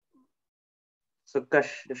 So,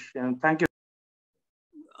 thank you.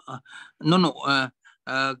 No.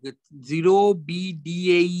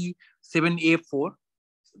 0BDAE7A4.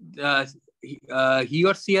 He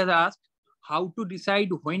or she has asked how to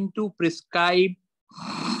decide when to prescribe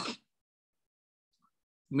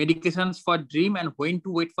medications for dream and when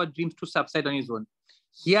to wait for dreams to subside on his own.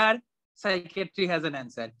 Here, psychiatry has an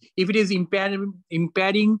answer. If it is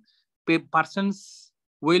impairing person's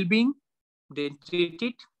well-being, then treat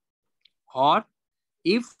it. Or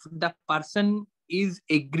if the person is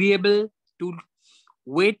agreeable to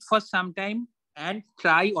wait for some time and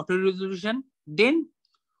try auto-resolution, then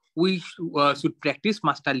we should practice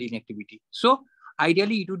master lean activity. So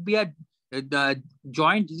ideally, it would be the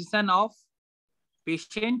joint decision of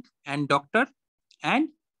patient and doctor, and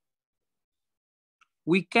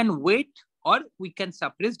we can wait or we can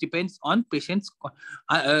suppress, depends on patient's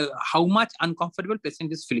how much uncomfortable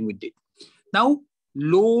patient is feeling with it. Now,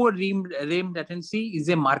 low REM latency is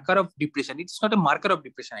a marker of depression. It's not a marker of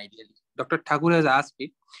depression ideally. Dr. Thakur has asked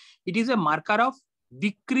it. It is a marker of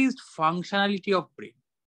decreased functionality of brain.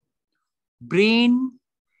 Brain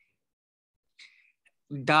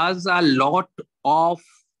does a lot of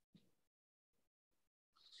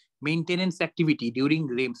maintenance activity during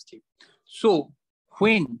REM sleep. So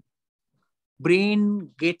when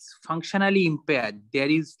brain gets functionally impaired, there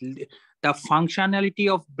is the functionality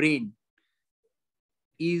of brain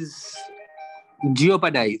is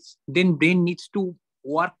jeopardized, then brain needs to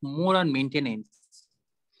work more on maintenance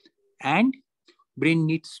and brain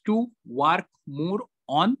needs to work more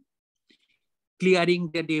on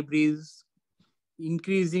clearing the debris,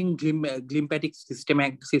 increasing glymphatic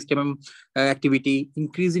system activity,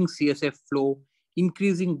 increasing CSF flow,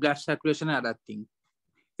 increasing blood circulation and other things.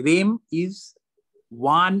 REM is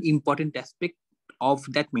one important aspect of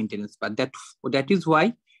that maintenance, but that is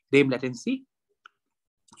why REM latency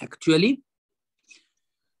actually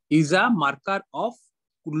is a marker of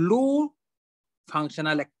low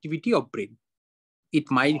functional activity of brain. It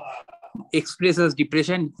might express as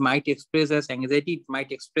depression, it might express as anxiety, it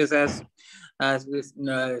might express as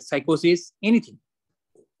psychosis, anything.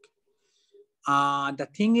 The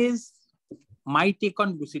thing is, my take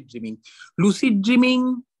on lucid dreaming. Lucid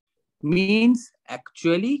dreaming means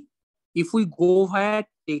actually, if we go via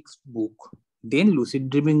textbook, then lucid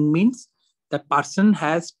dreaming means the person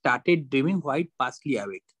has started dreaming while partially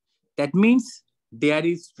awake. That means there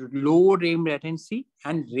is low REM latency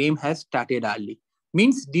and REM has started early.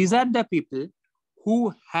 Means these are the people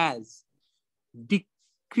who has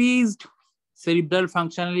decreased cerebral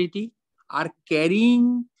functionality, are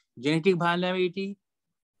carrying genetic vulnerability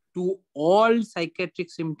to all psychiatric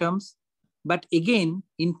symptoms. But again,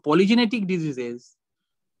 in polygenetic diseases,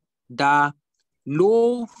 the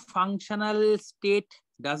low functional state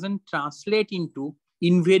doesn't translate into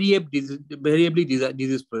invariably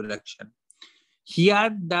disease production.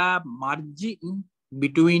 Here, the margin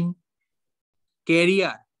between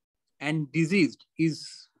carrier and diseased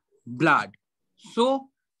is blood. So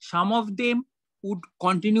some of them would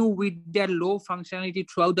continue with their low functionality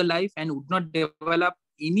throughout the life and would not develop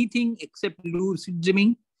anything except lucid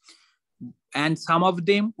dreaming. And some of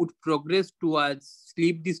them would progress towards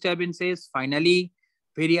sleep disturbances, finally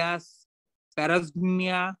various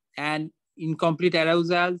parasomnia and incomplete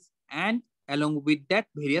arousals, and along with that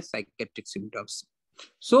various psychiatric symptoms.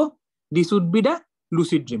 So this would be the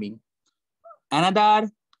lucid dreaming,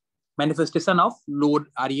 another manifestation of low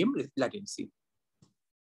REM latency.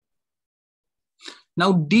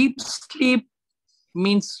 Now, deep sleep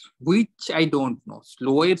means which I don't know,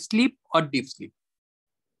 slow wave sleep or deep sleep?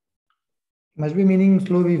 Must be meaning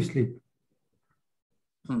slow wave sleep.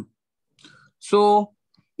 So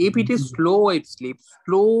if it is slow wave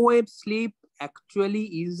sleep actually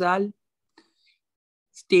is a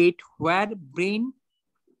state where brain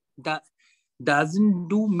doesn't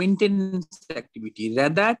do maintenance activity.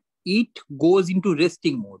 Rather, it goes into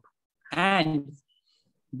resting mode. And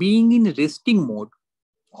being in resting mode,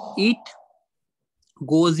 it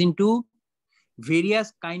goes into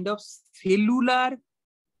various kind of cellular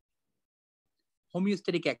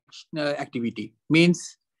homeostatic activity.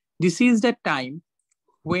 Means this is the time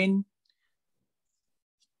when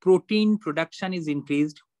protein production is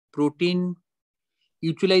increased, protein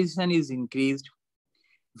utilization is increased,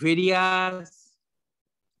 various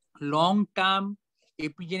long-term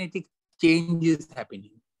epigenetic changes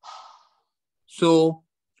happening. So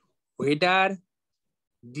whether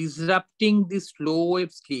disrupting this slow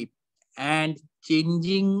wave sleep and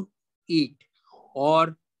changing it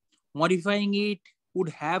or modifying it would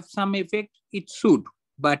have some effect, it should.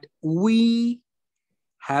 But we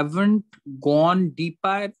haven't gone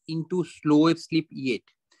deeper into slow wave sleep yet.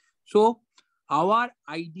 So our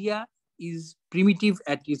idea is primitive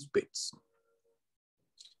at its best.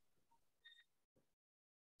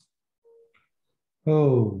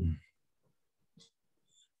 Oh.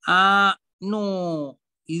 No,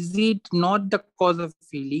 is it not the cause of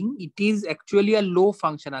feeling? It is actually a low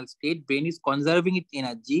functional state. Brain is conserving its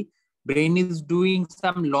energy. Brain is doing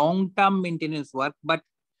some long-term maintenance work, but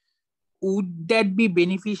would that be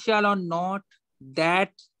beneficial or not?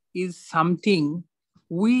 That is something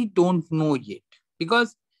we don't know yet.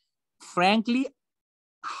 Because frankly,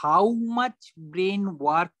 how much brain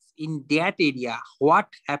works in that area, what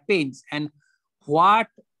happens, and what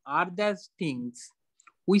are the things,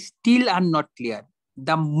 we still are not clear.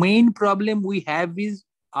 The main problem we have is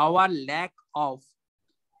our lack of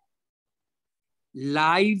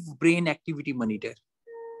live brain activity monitor.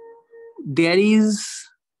 There is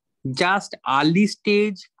just early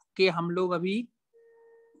stage के हम लोग अभी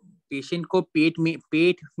patient को पेट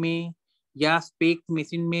में या spec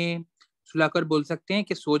machine में सुलाकर बोल सकते हैं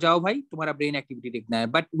कि सो जाओ भाई, तुम्हारा ब्रेन एक्टिविटी देखना है,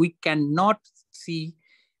 but we can not see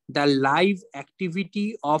the live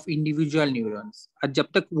activity of individual neurons. और जब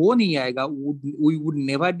तक वो नहीं आएगा, we would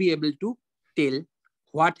never be able to tell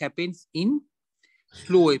what happens in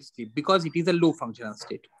slow wave sleep, because it is a low functional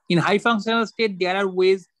state. In high functional state, there are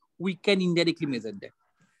ways we can indirectly measure that.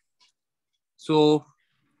 So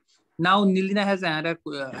now Nilina has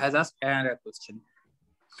asked another question.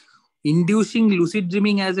 Inducing lucid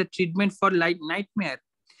dreaming as a treatment for nightmare.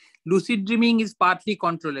 Lucid dreaming is partly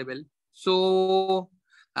controllable. So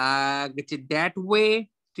that way,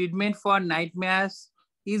 treatment for nightmares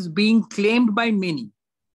is being claimed by many.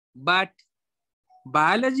 But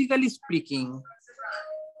biologically speaking,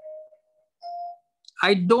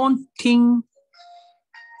 I don't think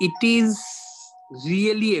it is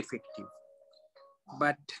really effective.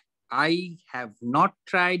 But I have not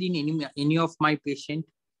tried in any of my patients,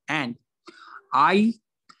 and I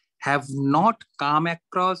have not come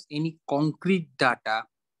across any concrete data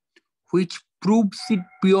which proves it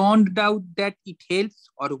beyond doubt that it helps,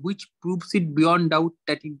 or which proves it beyond doubt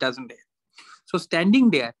that it doesn't help. So standing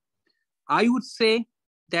there, I would say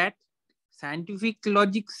that scientific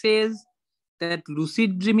logic says that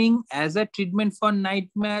lucid dreaming as a treatment for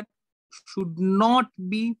nightmare should not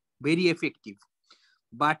be very effective.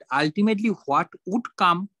 But ultimately, what would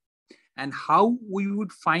come and how we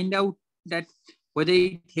would find out that whether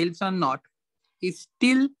it helps or not is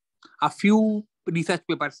still a few research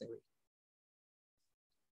papers away.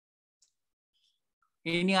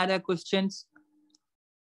 Any other questions?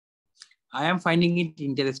 I am finding it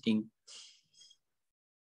interesting.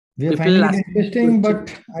 We are finding it interesting,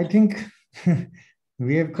 but I think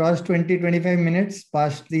we have crossed 20-25 minutes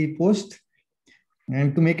past the post.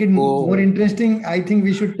 And to make it more interesting, I think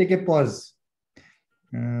we should take a pause.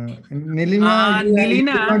 Nilina, you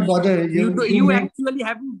not bother. You actually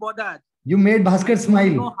haven't bothered. You made Bhaskar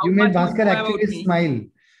smile. You made Bhaskar actually smile.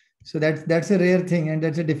 So that's a rare thing, and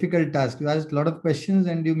that's a difficult task. You asked a lot of questions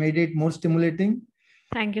and you made it more stimulating.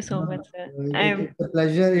 Thank you so much, sir. It's a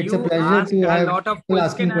pleasure. It's a pleasure to have people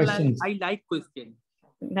asking questions. I like questions.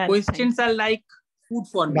 Questions are like food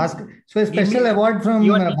for me. So a special award from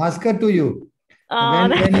Bhaskar to you.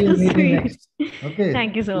 When you meet him next. Okay.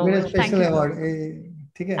 Thank you so much. A special award.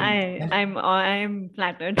 I'm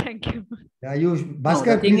flattered. Thank you. Yeah,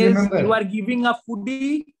 Bhaskar, the thing is, remember, you are giving a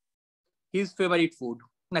foodie his favorite food.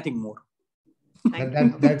 Nothing more.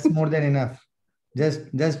 That's more than enough. Just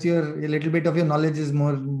a little bit of your knowledge is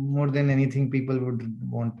more than anything people would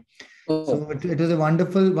want. So it was a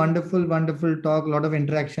wonderful talk. A lot of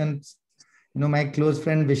interactions. My close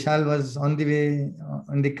friend Vishal was on the way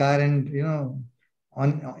on the car, and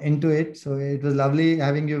into it. So it was lovely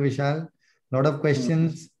having you, Vishal. A lot of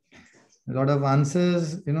questions, a lot of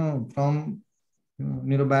answers, from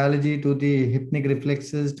neurobiology to the hypnic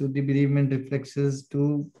reflexes, to the bereavement reflexes,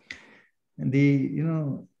 to the,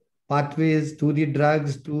 pathways, to the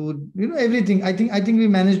drugs, to, everything. I think we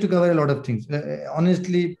managed to cover a lot of things.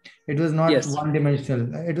 Honestly, it was not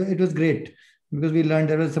one-dimensional. It was great, because we learned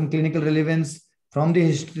there was some clinical relevance from the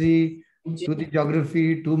history, to the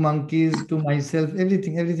geography, to monkeys, to myself,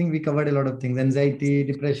 everything we covered a lot of things. Anxiety,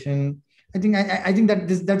 depression. I think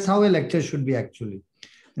that's how a lecture should be actually.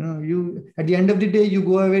 You at the end of the day, you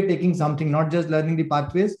go away taking something, not just learning the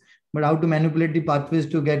pathways, but how to manipulate the pathways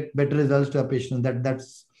to get better results to our patients.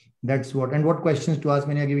 That's what, and what questions to ask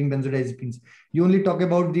when you're giving benzodiazepines. You only talk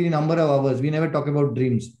about the number of hours. We never talk about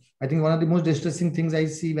dreams. I think one of the most distressing things I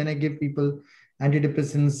see when I give people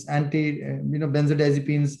antidepressants,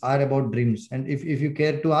 benzodiazepines are about dreams. And if you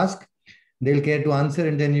care to ask, they'll care to answer,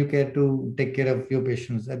 and then you care to take care of your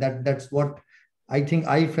patients. That's what I think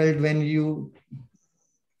I felt when you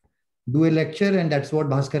do a lecture, and that's what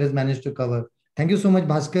Bhaskar has managed to cover. Thank you so much,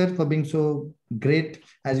 Bhaskar, for being so great,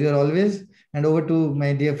 as you are always. And over to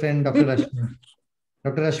my dear friend, Dr. Rashmin.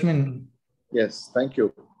 Dr. Rashmin. Yes, thank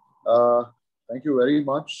you. Thank you very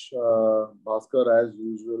much. Bhaskar, as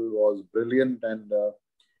usual, was brilliant, and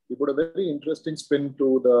he put a very interesting spin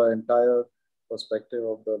to the entire perspective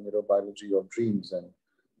of the neurobiology of dreams. And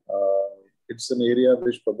it's an area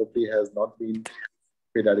which probably has not been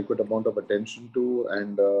paid adequate amount of attention to.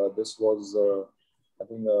 And this was, I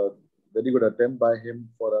think, a very good attempt by him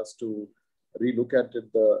for us to relook at it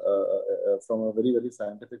from a very, very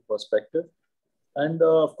scientific perspective. And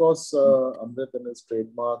of course, Amrit and his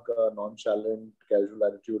trademark nonchalant, casual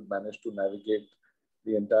attitude managed to navigate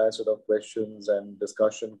the entire set of questions and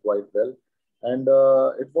discussion quite well. And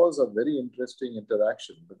it was a very interesting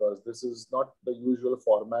interaction because this is not the usual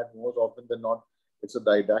format. More often than not, it's a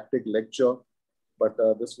didactic lecture, but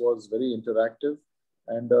this was very interactive.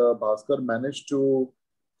 And Bhaskar managed to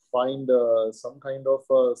find some kind of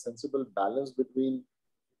a sensible balance between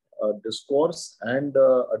discourse and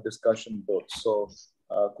a discussion both. So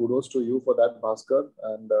kudos to you for that, Bhaskar.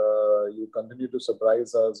 And you continue to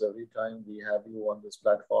surprise us every time we have you on this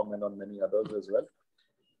platform and on many others as well.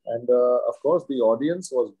 And of course, the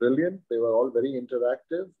audience was brilliant. They were all very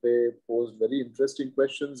interactive. They posed very interesting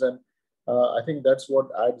questions. And I think that's what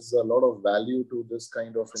adds a lot of value to this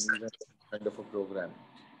kind of an event, kind of a program.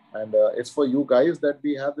 And it's for you guys that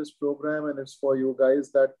we have this program, and it's for you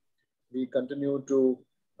guys that we continue to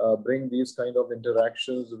bring these kind of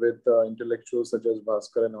interactions with intellectuals such as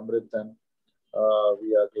Bhaskar and Amrit. And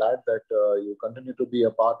we are glad that you continue to be a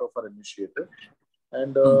part of our initiative.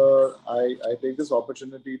 And I take this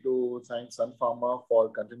opportunity to thank Sun Pharma for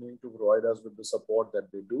continuing to provide us with the support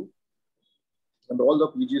that they do. And all the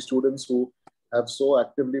PG students who have so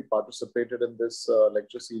actively participated in this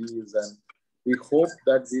lecture series. And we hope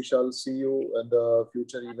that we shall see you in the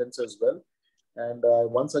future events as well. And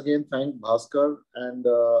once again, thank Bhaskar and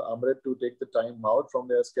Amrit to take the time out from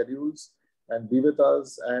their schedules and be with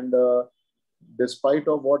us. And despite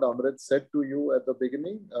of what Amrit said to you at the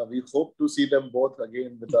beginning, we hope to see them both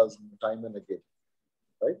again with us time and again.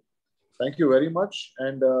 Right? Thank you very much.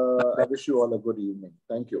 And I wish you all a good evening.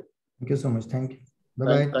 Thank you. Thank you so much. Thank you.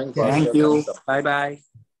 Bye-bye. Thank you. Bye-bye.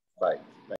 Bye.